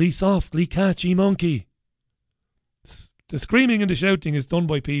softly catch ye monkey. The screaming and the shouting is done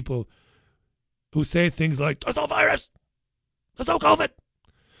by people who say things like, there's no virus, there's no COVID.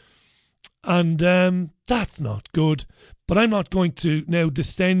 And that's not good. But I'm not going to now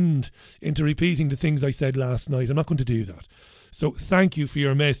descend into repeating the things I said last night. I'm not going to do that. So thank you for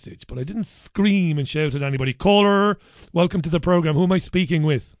your message. But I didn't scream and shout at anybody. Caller, welcome to the programme. Who am I speaking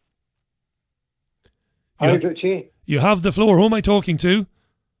with? Hi, Richie. You have the floor. Who am I talking to?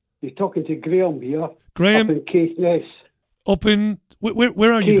 You're talking to Graham here. Graham? Up in Caithness. Up in...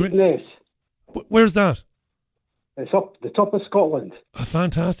 Where are you? Caithness. Where's that? It's up the top of Scotland. Oh,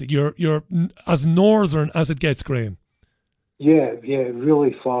 fantastic. You're as northern as it gets, Graham. Yeah,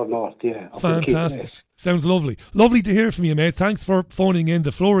 really far north, yeah. Fantastic. Sounds lovely. Lovely to hear from you, mate. Thanks for phoning in.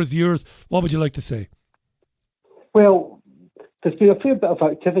 The floor is yours. What would you like to say? Well, there's been a fair bit of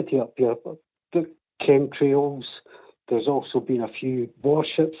activity up here. The chemtrails. There's also been a few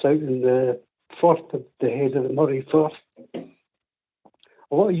warships out in the Firth, the head of the Murray Firth.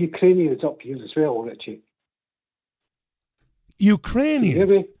 A lot of Ukrainians up here as well, Richie. Ukrainians? You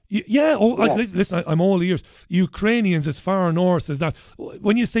hear me? Yeah. Yeah. Listen, I'm all ears. Ukrainians as far north as that.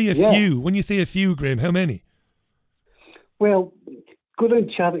 When you say a few, Graham, how many? Well, go down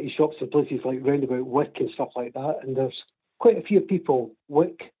charity shops and places like roundabout Wick and stuff like that, and there's quite a few people,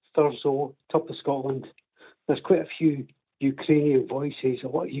 Wick, Thurso, top of Scotland, there's quite a few Ukrainian voices, a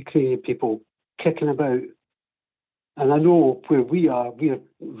lot of Ukrainian people kicking about. And I know where we're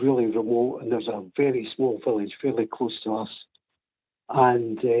really remote, and there's a very small village fairly close to us.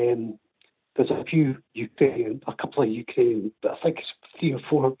 And there's a couple of Ukrainian, I think it's 3 or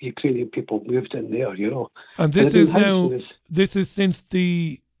 4 Ukrainian people moved in there, you know. And this is since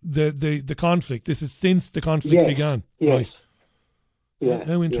the conflict. This is since the conflict began. Yes. Right. Yeah.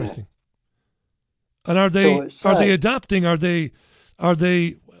 How interesting. Yeah. And are they adapting? Are they?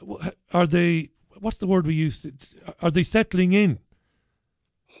 What's the word we used? Are they settling in?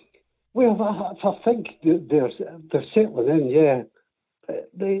 Well, I think they're settling in. Yeah.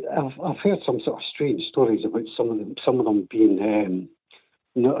 I've heard some sort of strange stories about some of them being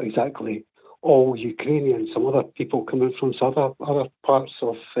not exactly all Ukrainian. Some other people coming from some other parts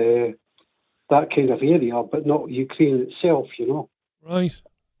of that kind of area, but not Ukraine itself. You know. Right.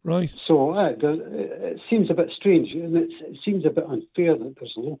 So it seems a bit strange, and it seems a bit unfair that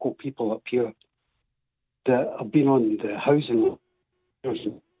there's local people up here that have been on the housing.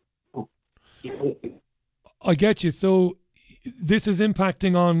 I get you. So this is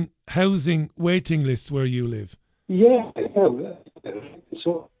impacting on housing waiting lists where you live. Yeah.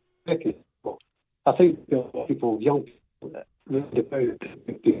 So I think people, young people, read about.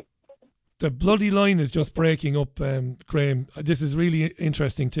 The bloody line is just breaking up, Graham. This is really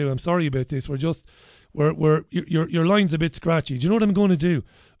interesting too. I'm sorry about this. Your line's a bit scratchy. Do you know what I'm going to do?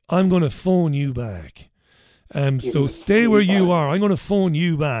 I'm going to phone you back. So stay where you are. I'm going to phone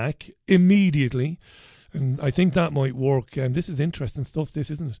you back immediately. And I think that might work. This is interesting stuff, this,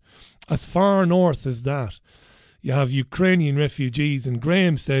 isn't it? As far north as that, you have Ukrainian refugees. And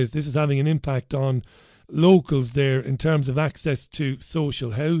Graham says this is having an impact on locals there in terms of access to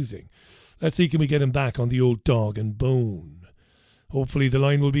social housing. Let's see, can we get him back on the old dog and bone? Hopefully the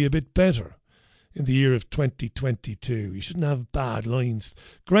line will be a bit better in the year of 2022. You shouldn't have bad lines.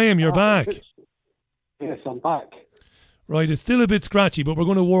 Graham, you're back. Yes, I'm back. Right, it's still a bit scratchy, but we're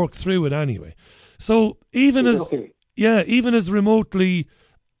going to work through it anyway. So even as remotely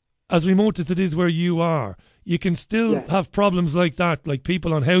as remote as it is where you are, you can still have problems like that, like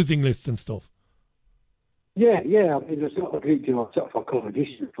people on housing lists and stuff. Yeah. I mean, there's not a great deal of sort of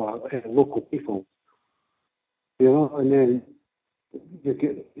accommodation for local people, you know. And then you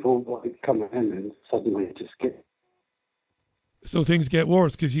get people like coming in and suddenly just get. So things get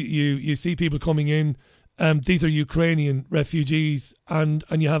worse because you see people coming in. These are Ukrainian refugees, and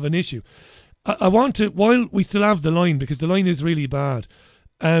you have an issue. I want to, while we still have the line, because the line is really bad,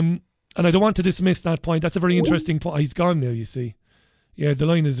 and I don't want to dismiss that point. That's a very interesting point. He's gone now, you see. Yeah, the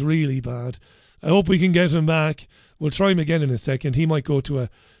line is really bad. I hope we can get him back. We'll try him again in a second. He might go to a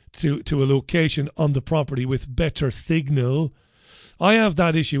location on the property with better signal. I have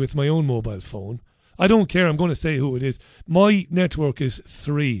that issue with my own mobile phone. I don't care. I'm going to say who it is. My network is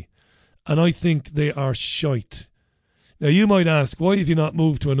 3, and I think they are shite. Now, you might ask, why have you not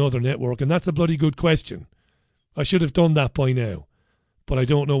moved to another network? And that's a bloody good question. I should have done that by now, but I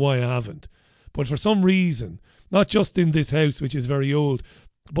don't know why I haven't. But for some reason, not just in this house, which is very old,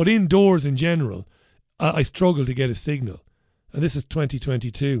 but indoors in general, I struggle to get a signal. And this is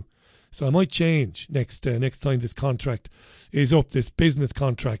 2022. So I might change next time this contract is up, this business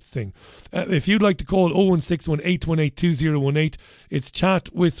contract thing. If you'd like to call 0161 818 2018, it's Chat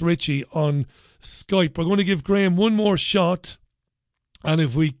with Richie on Skype. We're going to give Graham one more shot. And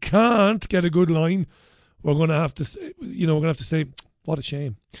if we can't get a good line, we're going to have to say, what a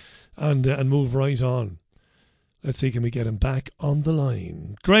shame, and move right on. Let's see, can we get him back on the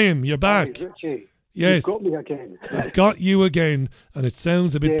line? Graham, you're back. Hi, Richie. Yes. You've got me again. I've got you again, and it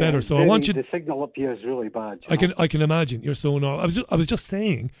sounds a bit better. So I want you. The signal up here is really bad. I can imagine. You're so annoyed. I was just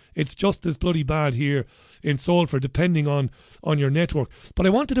saying it's just as bloody bad here in Salford, depending on your network. But I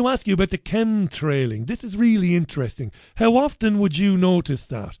wanted to ask you about the chemtrailing. This is really interesting. How often would you notice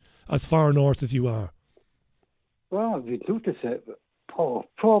that, as far north as you are? Well, you'd notice it,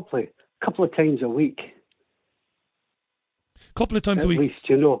 probably a couple of times a week. Couple of times a week? At least,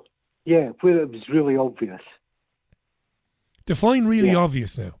 you know. Yeah, where it was really obvious. Define really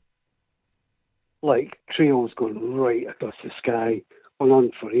obvious now. Like trails going right across the sky, going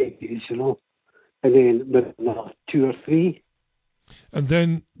on for ages, you know. And then maybe another 2 or 3. And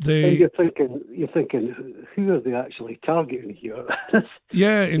then they... And you're thinking, who are they actually targeting here?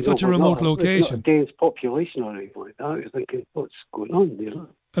 Yeah, in such a remote location. It's not a dense population or anything like that. You're thinking, what's going on, you know?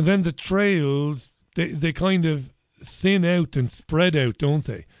 And then the trails, they kind of thin out and spread out, don't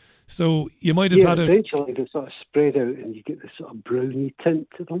they? So you might have had eventually they sort of spread out and you get this sort of browny tint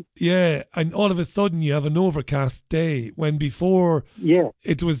to them. Yeah, and all of a sudden you have an overcast day when before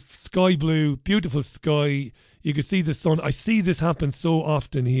it was sky blue, beautiful sky, you could see the sun. I see this happen so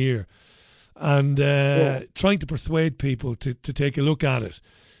often here, and trying to persuade people to take a look at it,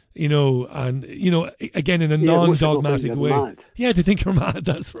 you know, and, you know, again, in a non-dogmatic way. Mad. Yeah, they think you're mad,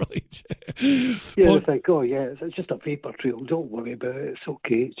 that's right. They think, oh yeah, it's just a paper trail, don't worry about it, it's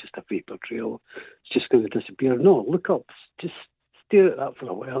okay, it's just a paper trail, it's just going to disappear. No, look up, just stare at that for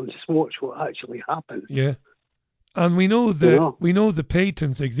a while and just watch what actually happens. Yeah. And we know the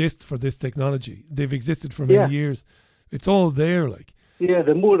patents exist for this technology. They've existed for many years. It's all there, like. Yeah,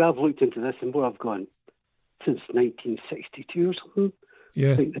 the more I've looked into this, the more I've gone, since 1962 or something.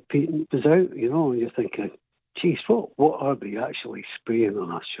 Yeah. I think the patent was out, you know, and you're thinking, geez, what are they actually spraying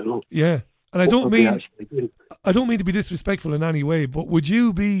on us, you know? Yeah. And I don't mean to be disrespectful in any way, but would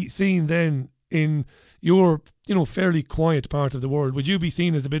you be seen then in your, you know, fairly quiet part of the world, would you be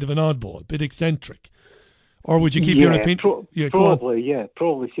seen as a bit of an oddball, a bit eccentric? Or would you keep your opinion?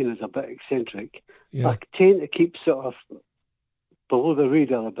 Probably seen as a bit eccentric. Yeah. I tend to keep sort of below the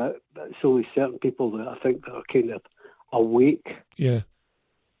radar a bit, but it's only certain people that I think that are kind of awake. Yeah.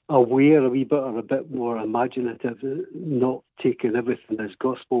 Aware a wee bit, or a bit more imaginative, not taking everything as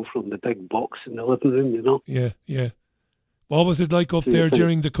gospel from the big box in the living room, you know? Yeah, yeah. What was it like up there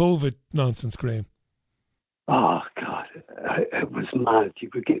during the COVID nonsense, Graham? Oh, God, it was mad. You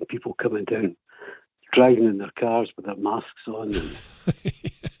were getting people coming down, driving in their cars with their masks on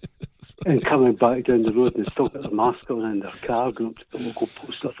and coming back down the road and still got their mask on in their car, going up to the local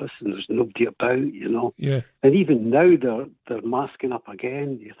post office and there's nobody about, you know. Yeah. And even now they're masking up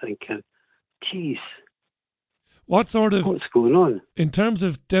again. You're thinking, geez, what's going on? In terms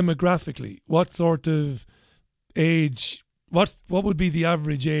of demographically, what sort of age, what would be the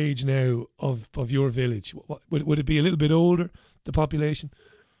average age now of your village? Would it be a little bit older, the population?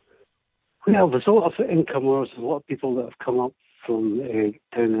 Well, there's a lot of incomers, a lot of people that have come up from down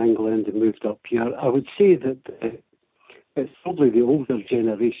in England and moved up here. I would say that it's probably the older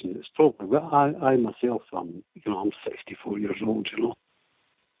generation. It's probably, well, I myself, I'm 64 years old, you know.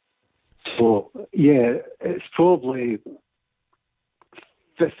 So, yeah, it's probably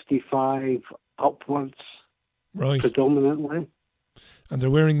 55 upwards, right, predominantly. And they're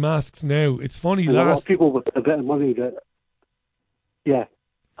wearing masks now. It's funny, and a lot of people with a bit of money that, it's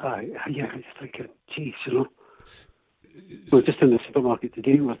thinking, geez, you know. We're just in the supermarket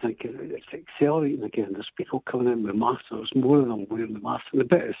today, we're thinking it's accelerating again. There's people coming in with masks, there's more of them wearing the masks, and the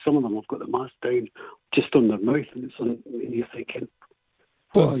bit is some of them have got the mask down just on their mouth, and you're thinking,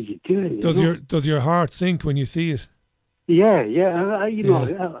 what are you doing? Does your heart sink when you see it? Yeah.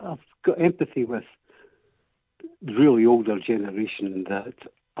 I've got empathy with the really older generation that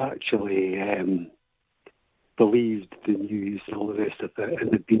actually believed the news and all the rest of it,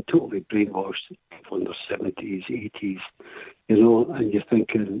 and they've been totally brainwashed from their 70s, 80s, you know, and you're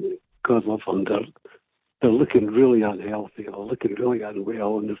thinking, God love them, they're looking really unhealthy, or looking really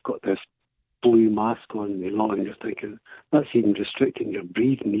unwell, and they've got this blue mask on, you know, and you're thinking, that's even restricting your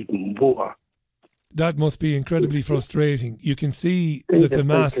breathing even more. That must be incredibly frustrating. You can see that the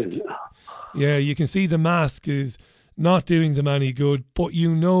mask... Yeah, you can see the mask is not doing them any good, but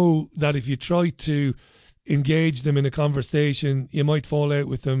you know that if you try to engage them in a conversation, you might fall out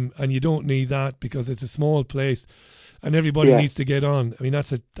with them, and you don't need that because it's a small place and everybody needs to get on. I mean,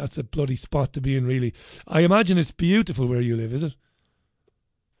 that's a bloody spot to be in, really. I imagine it's beautiful where you live, is it?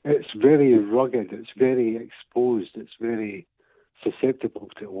 It's very rugged, it's very exposed, it's very susceptible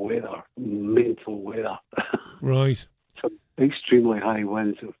to weather, mental weather. Right. So extremely high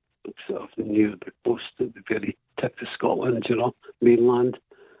winds of sort of near the coast at the very tip of Scotland, mainland.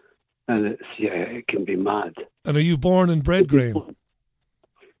 And it can be mad. And are you born and bred, Graham?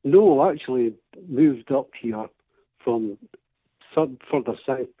 No, actually moved up here from further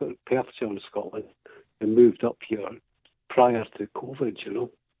south, Perthshire in Scotland, and moved up here prior to COVID,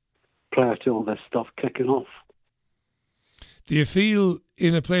 prior to all this stuff kicking off. Do you feel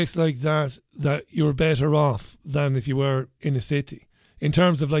in a place like that you're better off than if you were in a city? In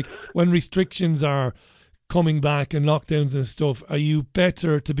terms of like when restrictions are coming back and lockdowns and stuff, are you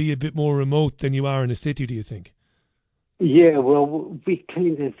better to be a bit more remote than you are in a city, do you think? Yeah, well, we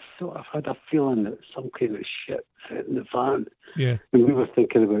kind of sort of had a feeling that some kind of shit hit in the fan. Yeah. And we were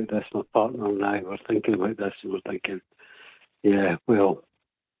thinking about this, my partner and I were thinking about this, and we're thinking, yeah, well,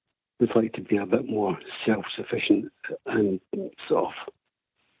 we'd like to be a bit more self-sufficient and sort of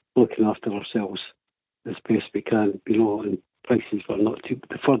looking after ourselves as best we can, and places were not too...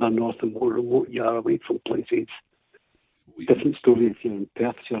 The further north and more remote you are away from places, different story if you're in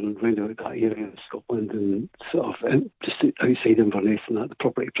Perthshire and round about that area of Scotland and sort of just outside Inverness and that, the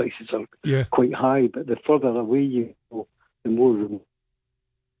property prices are quite high, but the further away you go, the more remote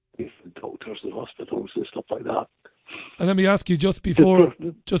doctors and hospitals and stuff like that. And let me ask you, just before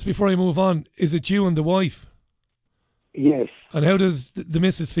I move on, is it you and the wife? Yes. And how does the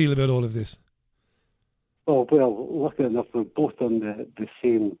missus feel about all of this? Oh, well, lucky enough, we're both on the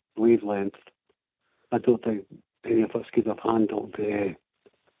same wavelength. I don't think any of us could have handled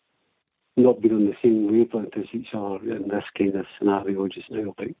not being on the same wavelength as each other in this kind of scenario just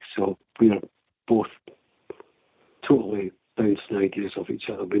now. So we're both totally bouncing ideas off each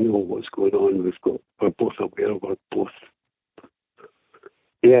other. We know what's going on. We're both aware. We're both...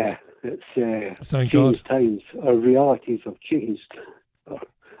 Yeah, it's Thank changed God. times. Our realities have changed.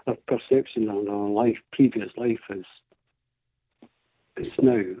 Our perception on our previous life is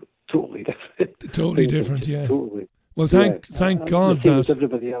now totally different. Totally different, yeah. Totally. Well, thank God that...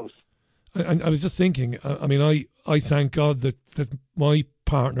 everybody else. I was just thinking, I mean, I thank God that my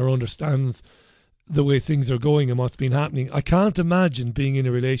partner understands the way things are going and what's been happening. I can't imagine being in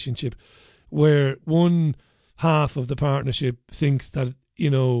a relationship where one half of the partnership thinks that,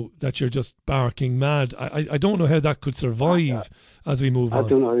 that you're just barking mad. I don't know how that could survive as we move on. I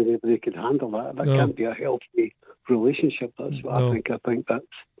don't know how anybody could handle that. That can't be a healthy relationship. That's what I think. I think that's...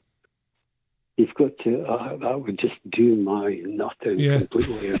 You've got to... that would just do my nothing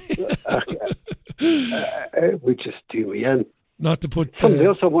completely. It would just do me in. Not to put... Something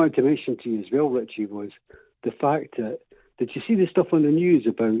else I wanted to mention to you as well, Richie, was the fact that... Did you see the stuff on the news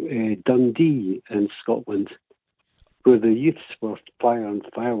about Dundee in Scotland, where the youths were firing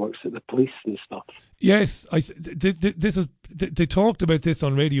fireworks at the police and stuff? Yes, they talked about this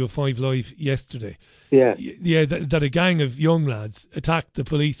on Radio 5 Live yesterday. Yeah. Yeah, that a gang of young lads attacked the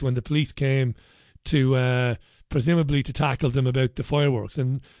police when the police came to... presumably to tackle them about the fireworks,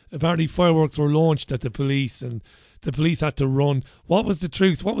 and apparently fireworks were launched at the police and the police had to run. What was the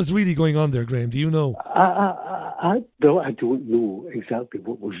truth? What was really going on there, Graham? Do you know? I don't know exactly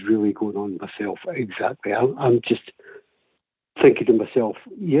what was really going on myself. Exactly. I'm just thinking to myself,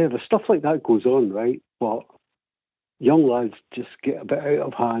 yeah, the stuff like that goes on, right? But young lads just get a bit out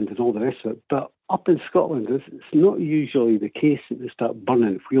of hand and all the rest of it. But up in Scotland, it's not usually the case that they start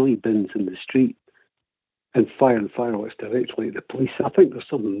burning wheelie bins in the street and firing fireworks directly at the police. I think there's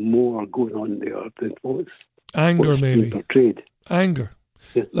something more going on there than what's maybe portrayed. Anger,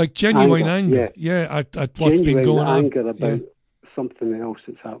 yeah. Like genuine anger. Yeah, at what's genuine been going on. Anger about something else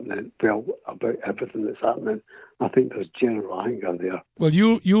that's happening. Well, about everything that's happening. I think there's general anger there. Well,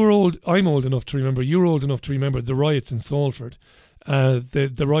 you're old. I'm old enough to remember. You're old enough to remember the riots in Salford,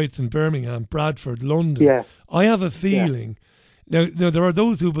 the riots in Birmingham, Bradford, London. Yeah. I have a feeling. Now, there are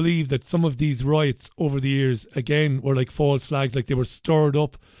those who believe that some of these riots over the years, again, were like false flags, like they were stirred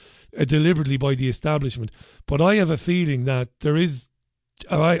up deliberately by the establishment. But I have a feeling that there is,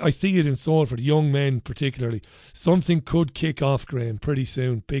 I see it in Salford, young men particularly, something could kick off, Graham, pretty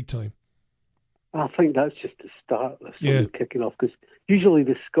soon, big time. I think that's just the start of something kicking off, because usually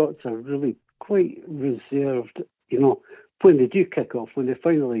the Scots are really quite reserved, when they do kick off, when they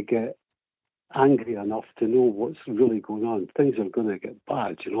finally get angry enough to know what's really going on. Things are going to get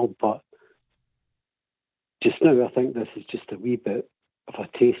bad, but just now I think this is just a wee bit of a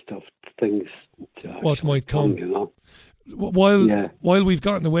taste of things what might come. While we've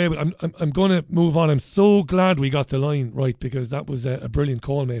gotten away with I'm going to move on. I'm so glad we got the line right, because that was a brilliant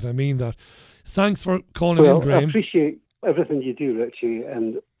call, mate. I mean that. Thanks for calling in, Graham. I appreciate everything you do, Richie,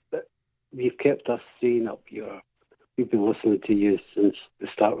 and you've kept us sane up here. We've been listening to you since the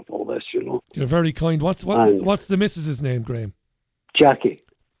start of all this, You're very kind. What's the missus's name, Graham? Jackie.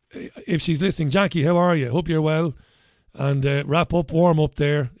 If she's listening, Jackie, how are you? Hope you're well. And wrap up, warm up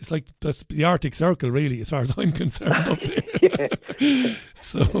there. It's like that's the Arctic Circle, really, as far as I'm concerned, up there.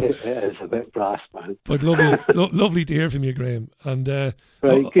 So it is a bit brass, man. But lovely to hear from you, Graham. And right,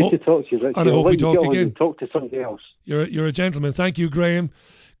 good to talk to you, Richie. And I hope we talk again. Talk to somebody else. You're a gentleman. Thank you, Graham.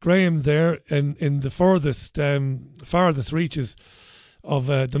 Graham there in the farthest reaches of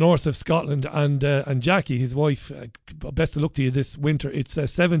the north of Scotland, and Jackie, his wife. Best of luck to you this winter. It's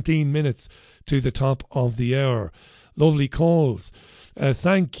 17 minutes to the top of the hour. Lovely calls.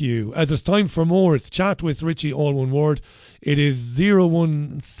 Thank you. There's time for more. It's Chat with Richie, all one word. It is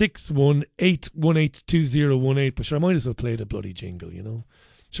 0161 818 2018. But sure, I might as well play the bloody jingle,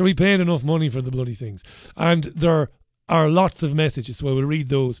 Sure, we paid enough money for the bloody things. And there are lots of messages, so I will read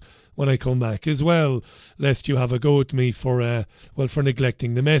those when I come back as well, lest you have a go at me for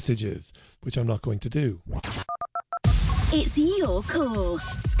neglecting the messages, which I'm not going to do. It's your call.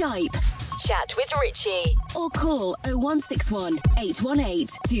 Skype, Chat with Richie, or call 0161 818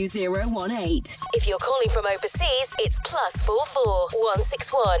 2018. If you're calling from overseas, it's +44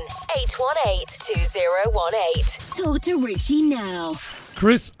 161 818 2018. Talk to Richie now.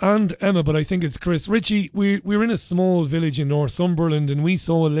 Chris and Emma, but I think it's Chris. Richie, we're in a small village in Northumberland, and we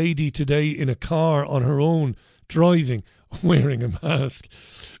saw a lady today in a car on her own, driving, wearing a mask.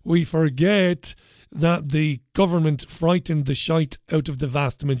 We forget that the government frightened the shite out of the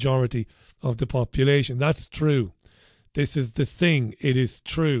vast majority of the population. That's true. This is the thing. It is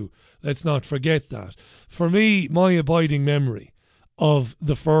true. Let's not forget that. For me, my abiding memory of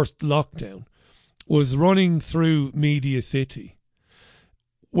the first lockdown was running through Media City,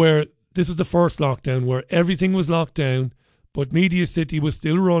 where this was the first lockdown where everything was locked down, but Media City was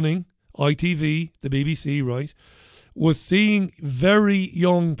still running. ITV, the BBC, right, was seeing very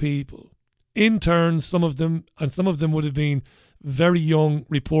young people, interns, some of them would have been very young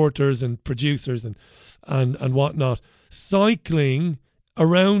reporters and producers and whatnot, cycling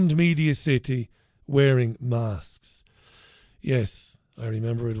around Media City wearing masks. Yes, I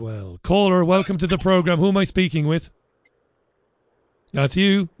remember it well. Caller, welcome to the programme. Who am I speaking with? That's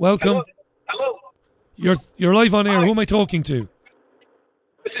you. Welcome. Hello. You're live on air. Hi. Who am I talking to?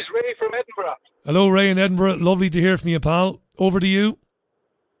 This is Ray from Edinburgh. Hello, Ray in Edinburgh. Lovely to hear from you, pal. Over to you.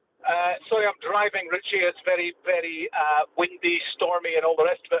 Sorry, I'm driving, Richie. It's very, very windy, stormy, and all the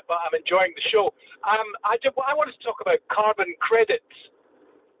rest of it, but I'm enjoying the show. I wanted to talk about carbon credits.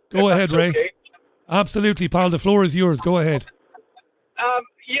 Go ahead, Ray. Okay. Absolutely, pal. The floor is yours. Go ahead.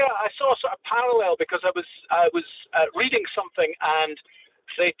 Yeah, I saw a sort of parallel because I was reading something and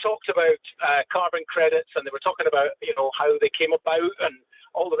they talked about carbon credits and they were talking about how they came about and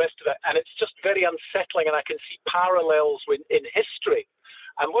all the rest of it, and it's just very unsettling, and I can see parallels in history.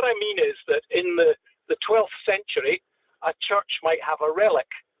 And what I mean is that in the 12th century, a church might have a relic,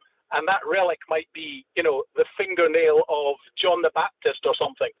 and that relic might be, the fingernail of John the Baptist or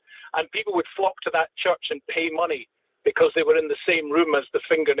something. And people would flock to that church and pay money because they were in the same room as the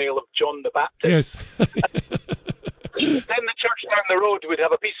fingernail of John the Baptist. Yes. Then the church down the road would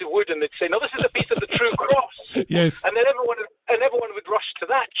have a piece of wood and they'd say, no, this is a piece of the true cross. Yes. And then everyone would rush to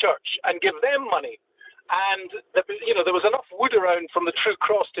that church and give them money. And there was enough wood around from the true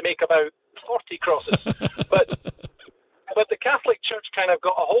cross to make about 40 crosses. But the Catholic Church kind of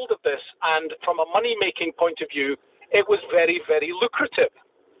got a hold of this, and from a money-making point of view, it was very, very lucrative.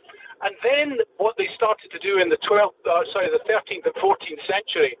 And then what they started to do in the 13th and 14th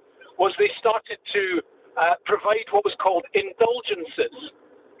century was they started to provide what was called indulgences.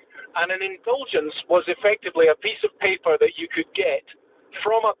 And an indulgence was effectively a piece of paper that you could get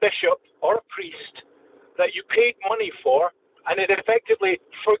from a bishop or a priest that you paid money for, and it effectively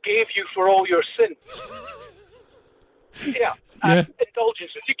forgave you for all your sins. Yeah.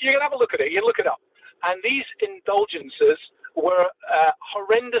 Indulgences. You can have a look at it. You look it up. And these indulgences were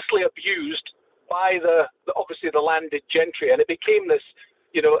horrendously abused by obviously the landed gentry, and it became this,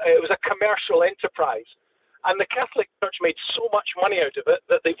 it was a commercial enterprise. And the Catholic Church made so much money out of it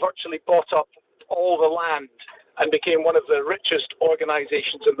that they virtually bought up all the land and became one of the richest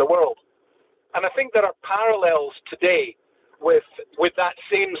organizations in the world. And I think there are parallels today with that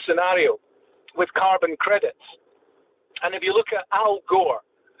same scenario. with carbon credits. And if you look at Al Gore,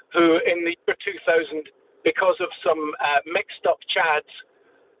 who in the year 2000, because of some mixed-up chads,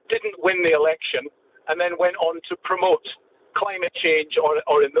 didn't win the election, and then went on to promote climate change,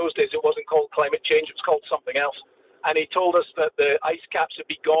 or in those days it wasn't called climate change, it was called something else. And he told us that the ice caps would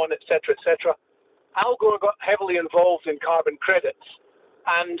be gone, etc., etc. Al Gore got heavily involved in carbon credits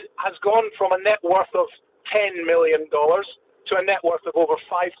and has gone from a net worth of $10 million to a net worth of over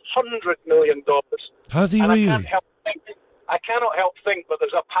 $500 million. Has he and really? I cannot help think that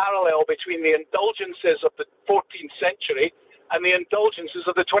there's a parallel between the indulgences of the 14th century and the indulgences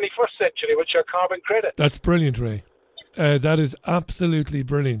of the 21st century, which are carbon credits. That's brilliant, Ray. That is absolutely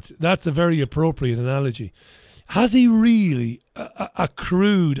brilliant. That's a very appropriate analogy. Has he really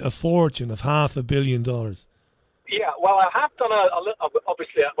accrued a fortune of $500 million? Yeah, well, I have done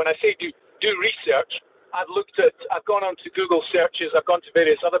obviously, when I say do research, I've gone onto Google searches, I've gone to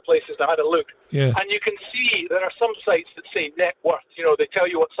various other places, I had a look. Yeah. And you can see there are some sites that say net worth, they tell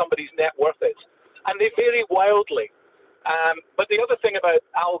you what somebody's net worth is. And they vary wildly. But the other thing about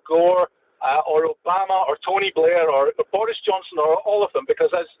Al Gore, or Obama, or Tony Blair, or Boris Johnson, or all of them,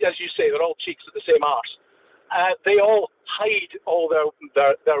 because as you say, they're all cheeks of the same arse, they all hide all their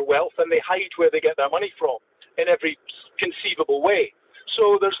wealth, and they hide where they get their money from in every conceivable way.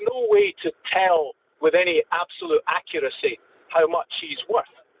 So there's no way to tell with any absolute accuracy how much he's worth.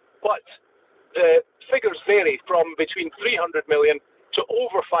 But the figures vary from between 300 million to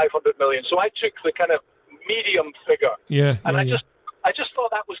over 500 million. So I took the kind of medium figure. I just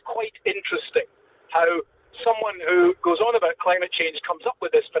thought that was quite interesting, how someone who goes on about climate change comes up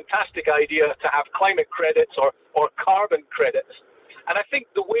with this fantastic idea to have climate credits or carbon credits. And I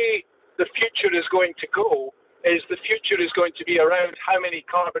think the way the future is going to go is the future is going to be around how many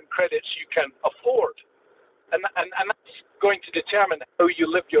carbon credits you can afford. And that's going to determine how you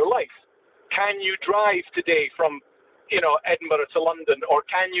live your life. Can you drive today from, Edinburgh to London, or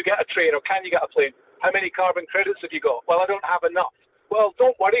can you get a train, or can you get a plane? How many carbon credits have you got? Well, I don't have enough. Well,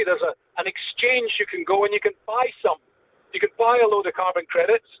 don't worry, there's an exchange you can go and you can buy some. You can buy a load of carbon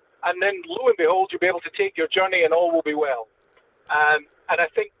credits, and then lo and behold, you'll be able to take your journey and all will be well. And I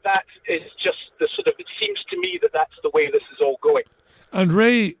think that is just it seems to me that that's the way this is all going. And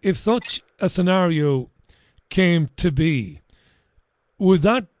Ray, if such a scenario came to be, would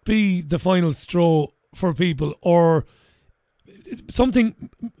that be the final straw for people? Or something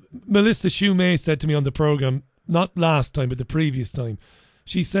Melissa Shumay said to me on the programme, not last time, but the previous time.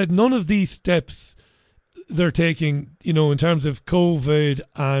 She said none of these steps they're taking, in terms of COVID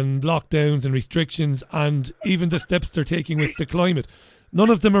and lockdowns and restrictions, and even the steps they're taking with the climate, none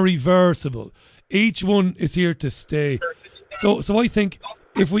of them are reversible. Each one is here to stay. So I think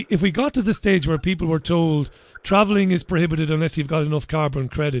if we got to the stage where people were told travelling is prohibited unless you've got enough carbon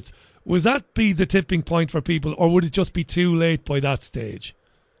credits, would that be the tipping point for people, or would it just be too late by that stage?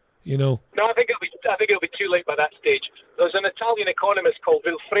 No, I think it'll be too late by that stage. There's an Italian economist called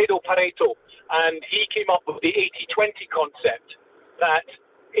Vilfredo Pareto, and he came up with the 80-20 concept, that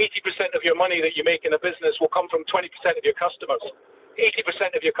 80% of your money that you make in a business will come from 20% of your customers.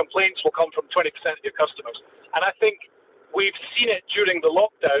 80% of your complaints will come from 20% of your customers. And I think we've seen it during the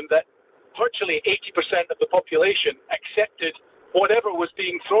lockdown that virtually 80% of the population accepted whatever was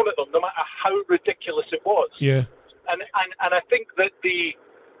being thrown at them, no matter how ridiculous it was. Yeah. And I think that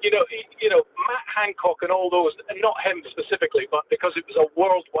Matt Hancock and all those, and not him specifically, but because it was a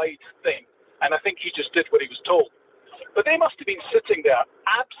worldwide thing, and I think he just did what he was told. But they must have been sitting there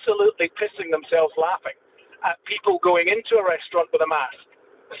absolutely pissing themselves laughing at people going into a restaurant with a mask,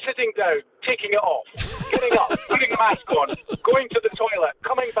 sitting down, taking it off, getting up, putting a mask on, going to the toilet,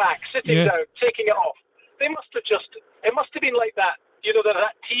 coming back, sitting down, taking it off. They must have it must have been like that,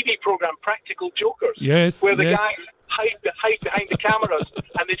 that TV program, Practical Jokers, where the guys hide behind the cameras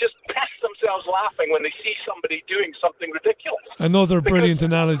and they just piss themselves laughing when they see somebody doing something ridiculous. Another brilliant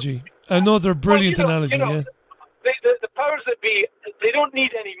analogy. The powers that be, they don't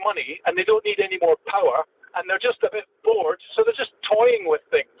need any money and they don't need any more power, and they're just a bit bored, so they're just toying with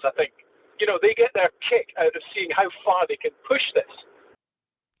things, I think. They get their kick out of seeing how far they can push this.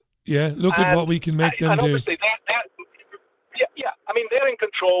 Yeah, look at what we can make them do. Obviously, they're in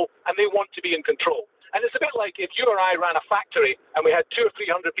control and they want to be in control. And it's a bit like if you or I ran a factory and we had 200 or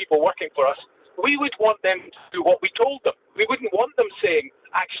 300 people working for us, we would want them to do what we told them. We wouldn't want them saying,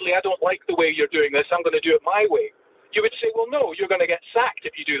 actually, I don't like the way you're doing this, I'm going to do it my way. You would say, well, no, you're going to get sacked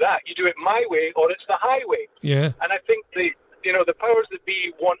if you do that. You do it my way or it's the highway. Yeah. And I think the powers that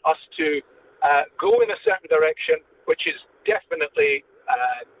be want us to go in a certain direction, which is definitely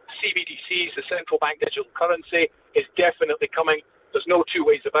CBDCs, the central bank digital currency, is definitely coming. There's no two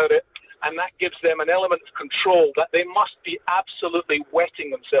ways about it. and that gives them an element of control that they must be absolutely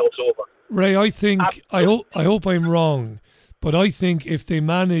wetting themselves over. Ray, I think, I hope I'm wrong, but I think if they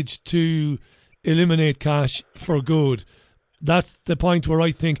manage to eliminate cash for good, that's the point where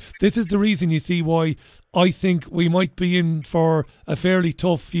I think this is the reason, you see, why I think we might be in for a fairly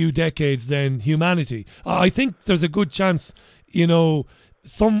tough few decades then, humanity. I think there's a good chance,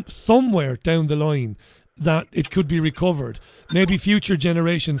 somewhere down the line that it could be recovered. Maybe future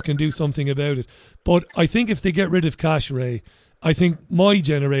generations can do something about it. But I think if they get rid of cash, Ray, I think my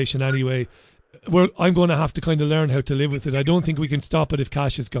generation anyway, I'm going to have to kind of learn how to live with it. I don't think we can stop it if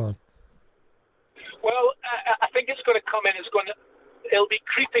cash is gone. Well, I think it's going to come in. It'll be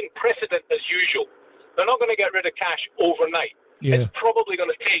creeping precedent as usual. They're not going to get rid of cash overnight. Yeah. It's probably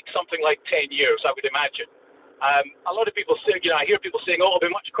going to take something like 10 years, I would imagine. A lot of people say, I hear people saying, it'll be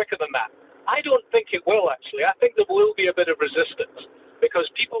much quicker than that. I don't think it will, actually. I think there will be a bit of resistance because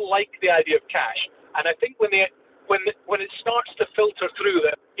people like the idea of cash. And I think when it starts to filter through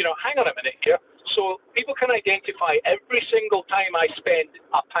that, hang on a minute here. So people can identify every single time I spend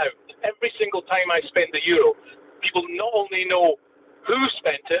a pound, every single time I spend a euro. People not only know who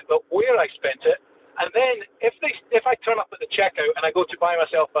spent it, but where I spent it. And then if I turn up at the checkout and I go to buy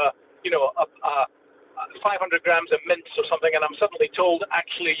myself a 500 grams of mince or something, and I'm suddenly told,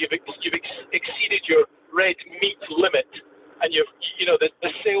 actually, you've exceeded your red meat limit, and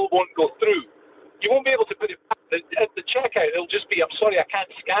the sale won't go through. You won't be able to put it back. At the checkout, it'll just be, I'm sorry, I can't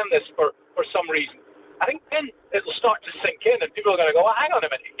scan this for some reason. I think then it'll start to sink in, and people are going to go, hang on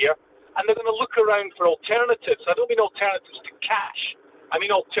a minute here, and they're going to look around for alternatives. I don't mean alternatives to cash. I mean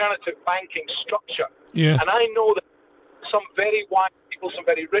alternative banking structure. Yeah. And I know that some very wise people, some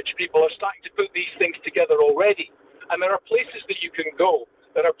very rich people are starting to put these things together already. And there are places that you can go.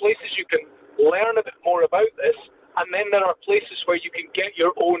 There are places you can learn a bit more about this. And then there are places where you can get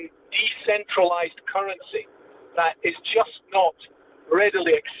your own decentralized currency that is just not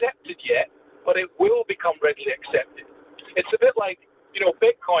readily accepted yet, but it will become readily accepted. It's a bit like,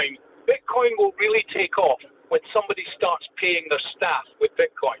 Bitcoin. Bitcoin will really take off when somebody starts paying their staff with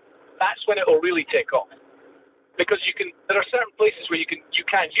Bitcoin. That's when it will really take off. Because there are certain places where you can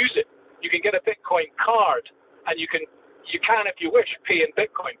use it. You can get a Bitcoin card, and you can, if you wish, pay in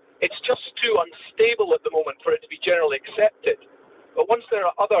Bitcoin. It's just too unstable at the moment for it to be generally accepted. But once there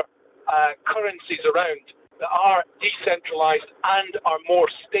are other currencies around that are decentralized and are more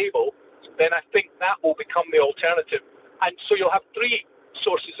stable, then I think that will become the alternative. And so you'll have three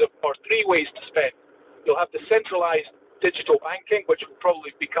ways to spend. You'll have the centralized digital banking, which will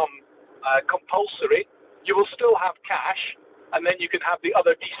probably become compulsory. You will still have cash, and then you can have the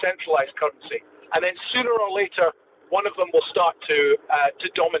other decentralized currency. And then sooner or later, one of them will start to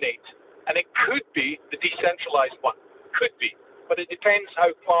dominate. And it could be the decentralized one. Could be. But it depends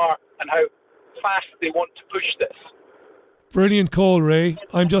how far and how fast they want to push this. Brilliant call, Ray.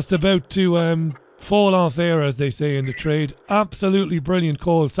 I'm just about to fall off air, as they say in the trade. Absolutely brilliant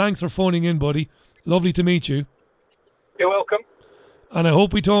call. Thanks for phoning in, buddy. Lovely to meet you. You're welcome. And I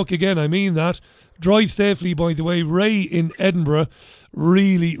hope we talk again. I mean that. Drive safely, by the way. Ray in Edinburgh.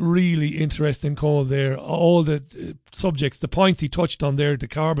 Really, really interesting call there. All the subjects, the points he touched on there, the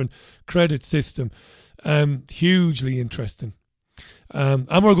carbon credit system. Hugely interesting.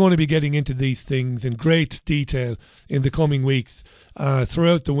 And we're going to be getting into these things in great detail in the coming weeks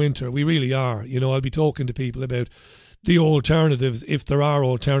throughout the winter. We really are. I'll be talking to people about the alternatives, if there are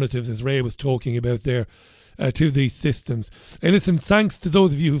alternatives, as Ray was talking about there, to these systems. Hey, listen, thanks to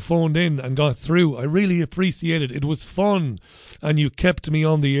those of you who phoned in and got through. I really appreciate it. It was fun, and you kept me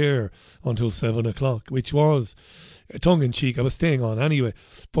on the air until 7 o'clock, which was tongue-in-cheek. I was staying on anyway,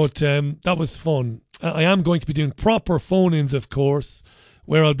 but that was fun. I am going to be doing proper phone-ins, of course,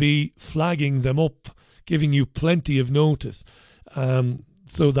 where I'll be flagging them up, giving you plenty of notice,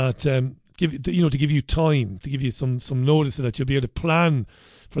 so that to give you time, to give you some notice, so that you'll be able to plan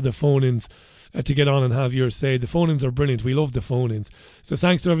for the phone-ins to get on and have your say. The phone-ins are brilliant. We love the phone-ins. So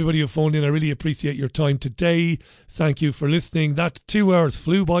thanks to everybody who phoned in. I really appreciate your time today. Thank you for listening. That 2 hours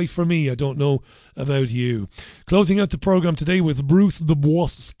flew by for me. I don't know about you. Closing out the programme today with Bruce the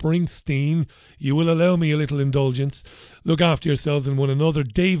Boss Springsteen. You will allow me a little indulgence. Look after yourselves and one another.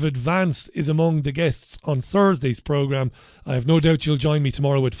 David Vance is among the guests on Thursday's programme. I have no doubt you'll join me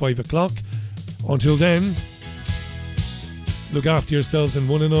tomorrow at 5 o'clock. Until then, look after yourselves and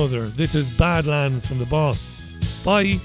one another. This is Badlands from the Boss. Bye.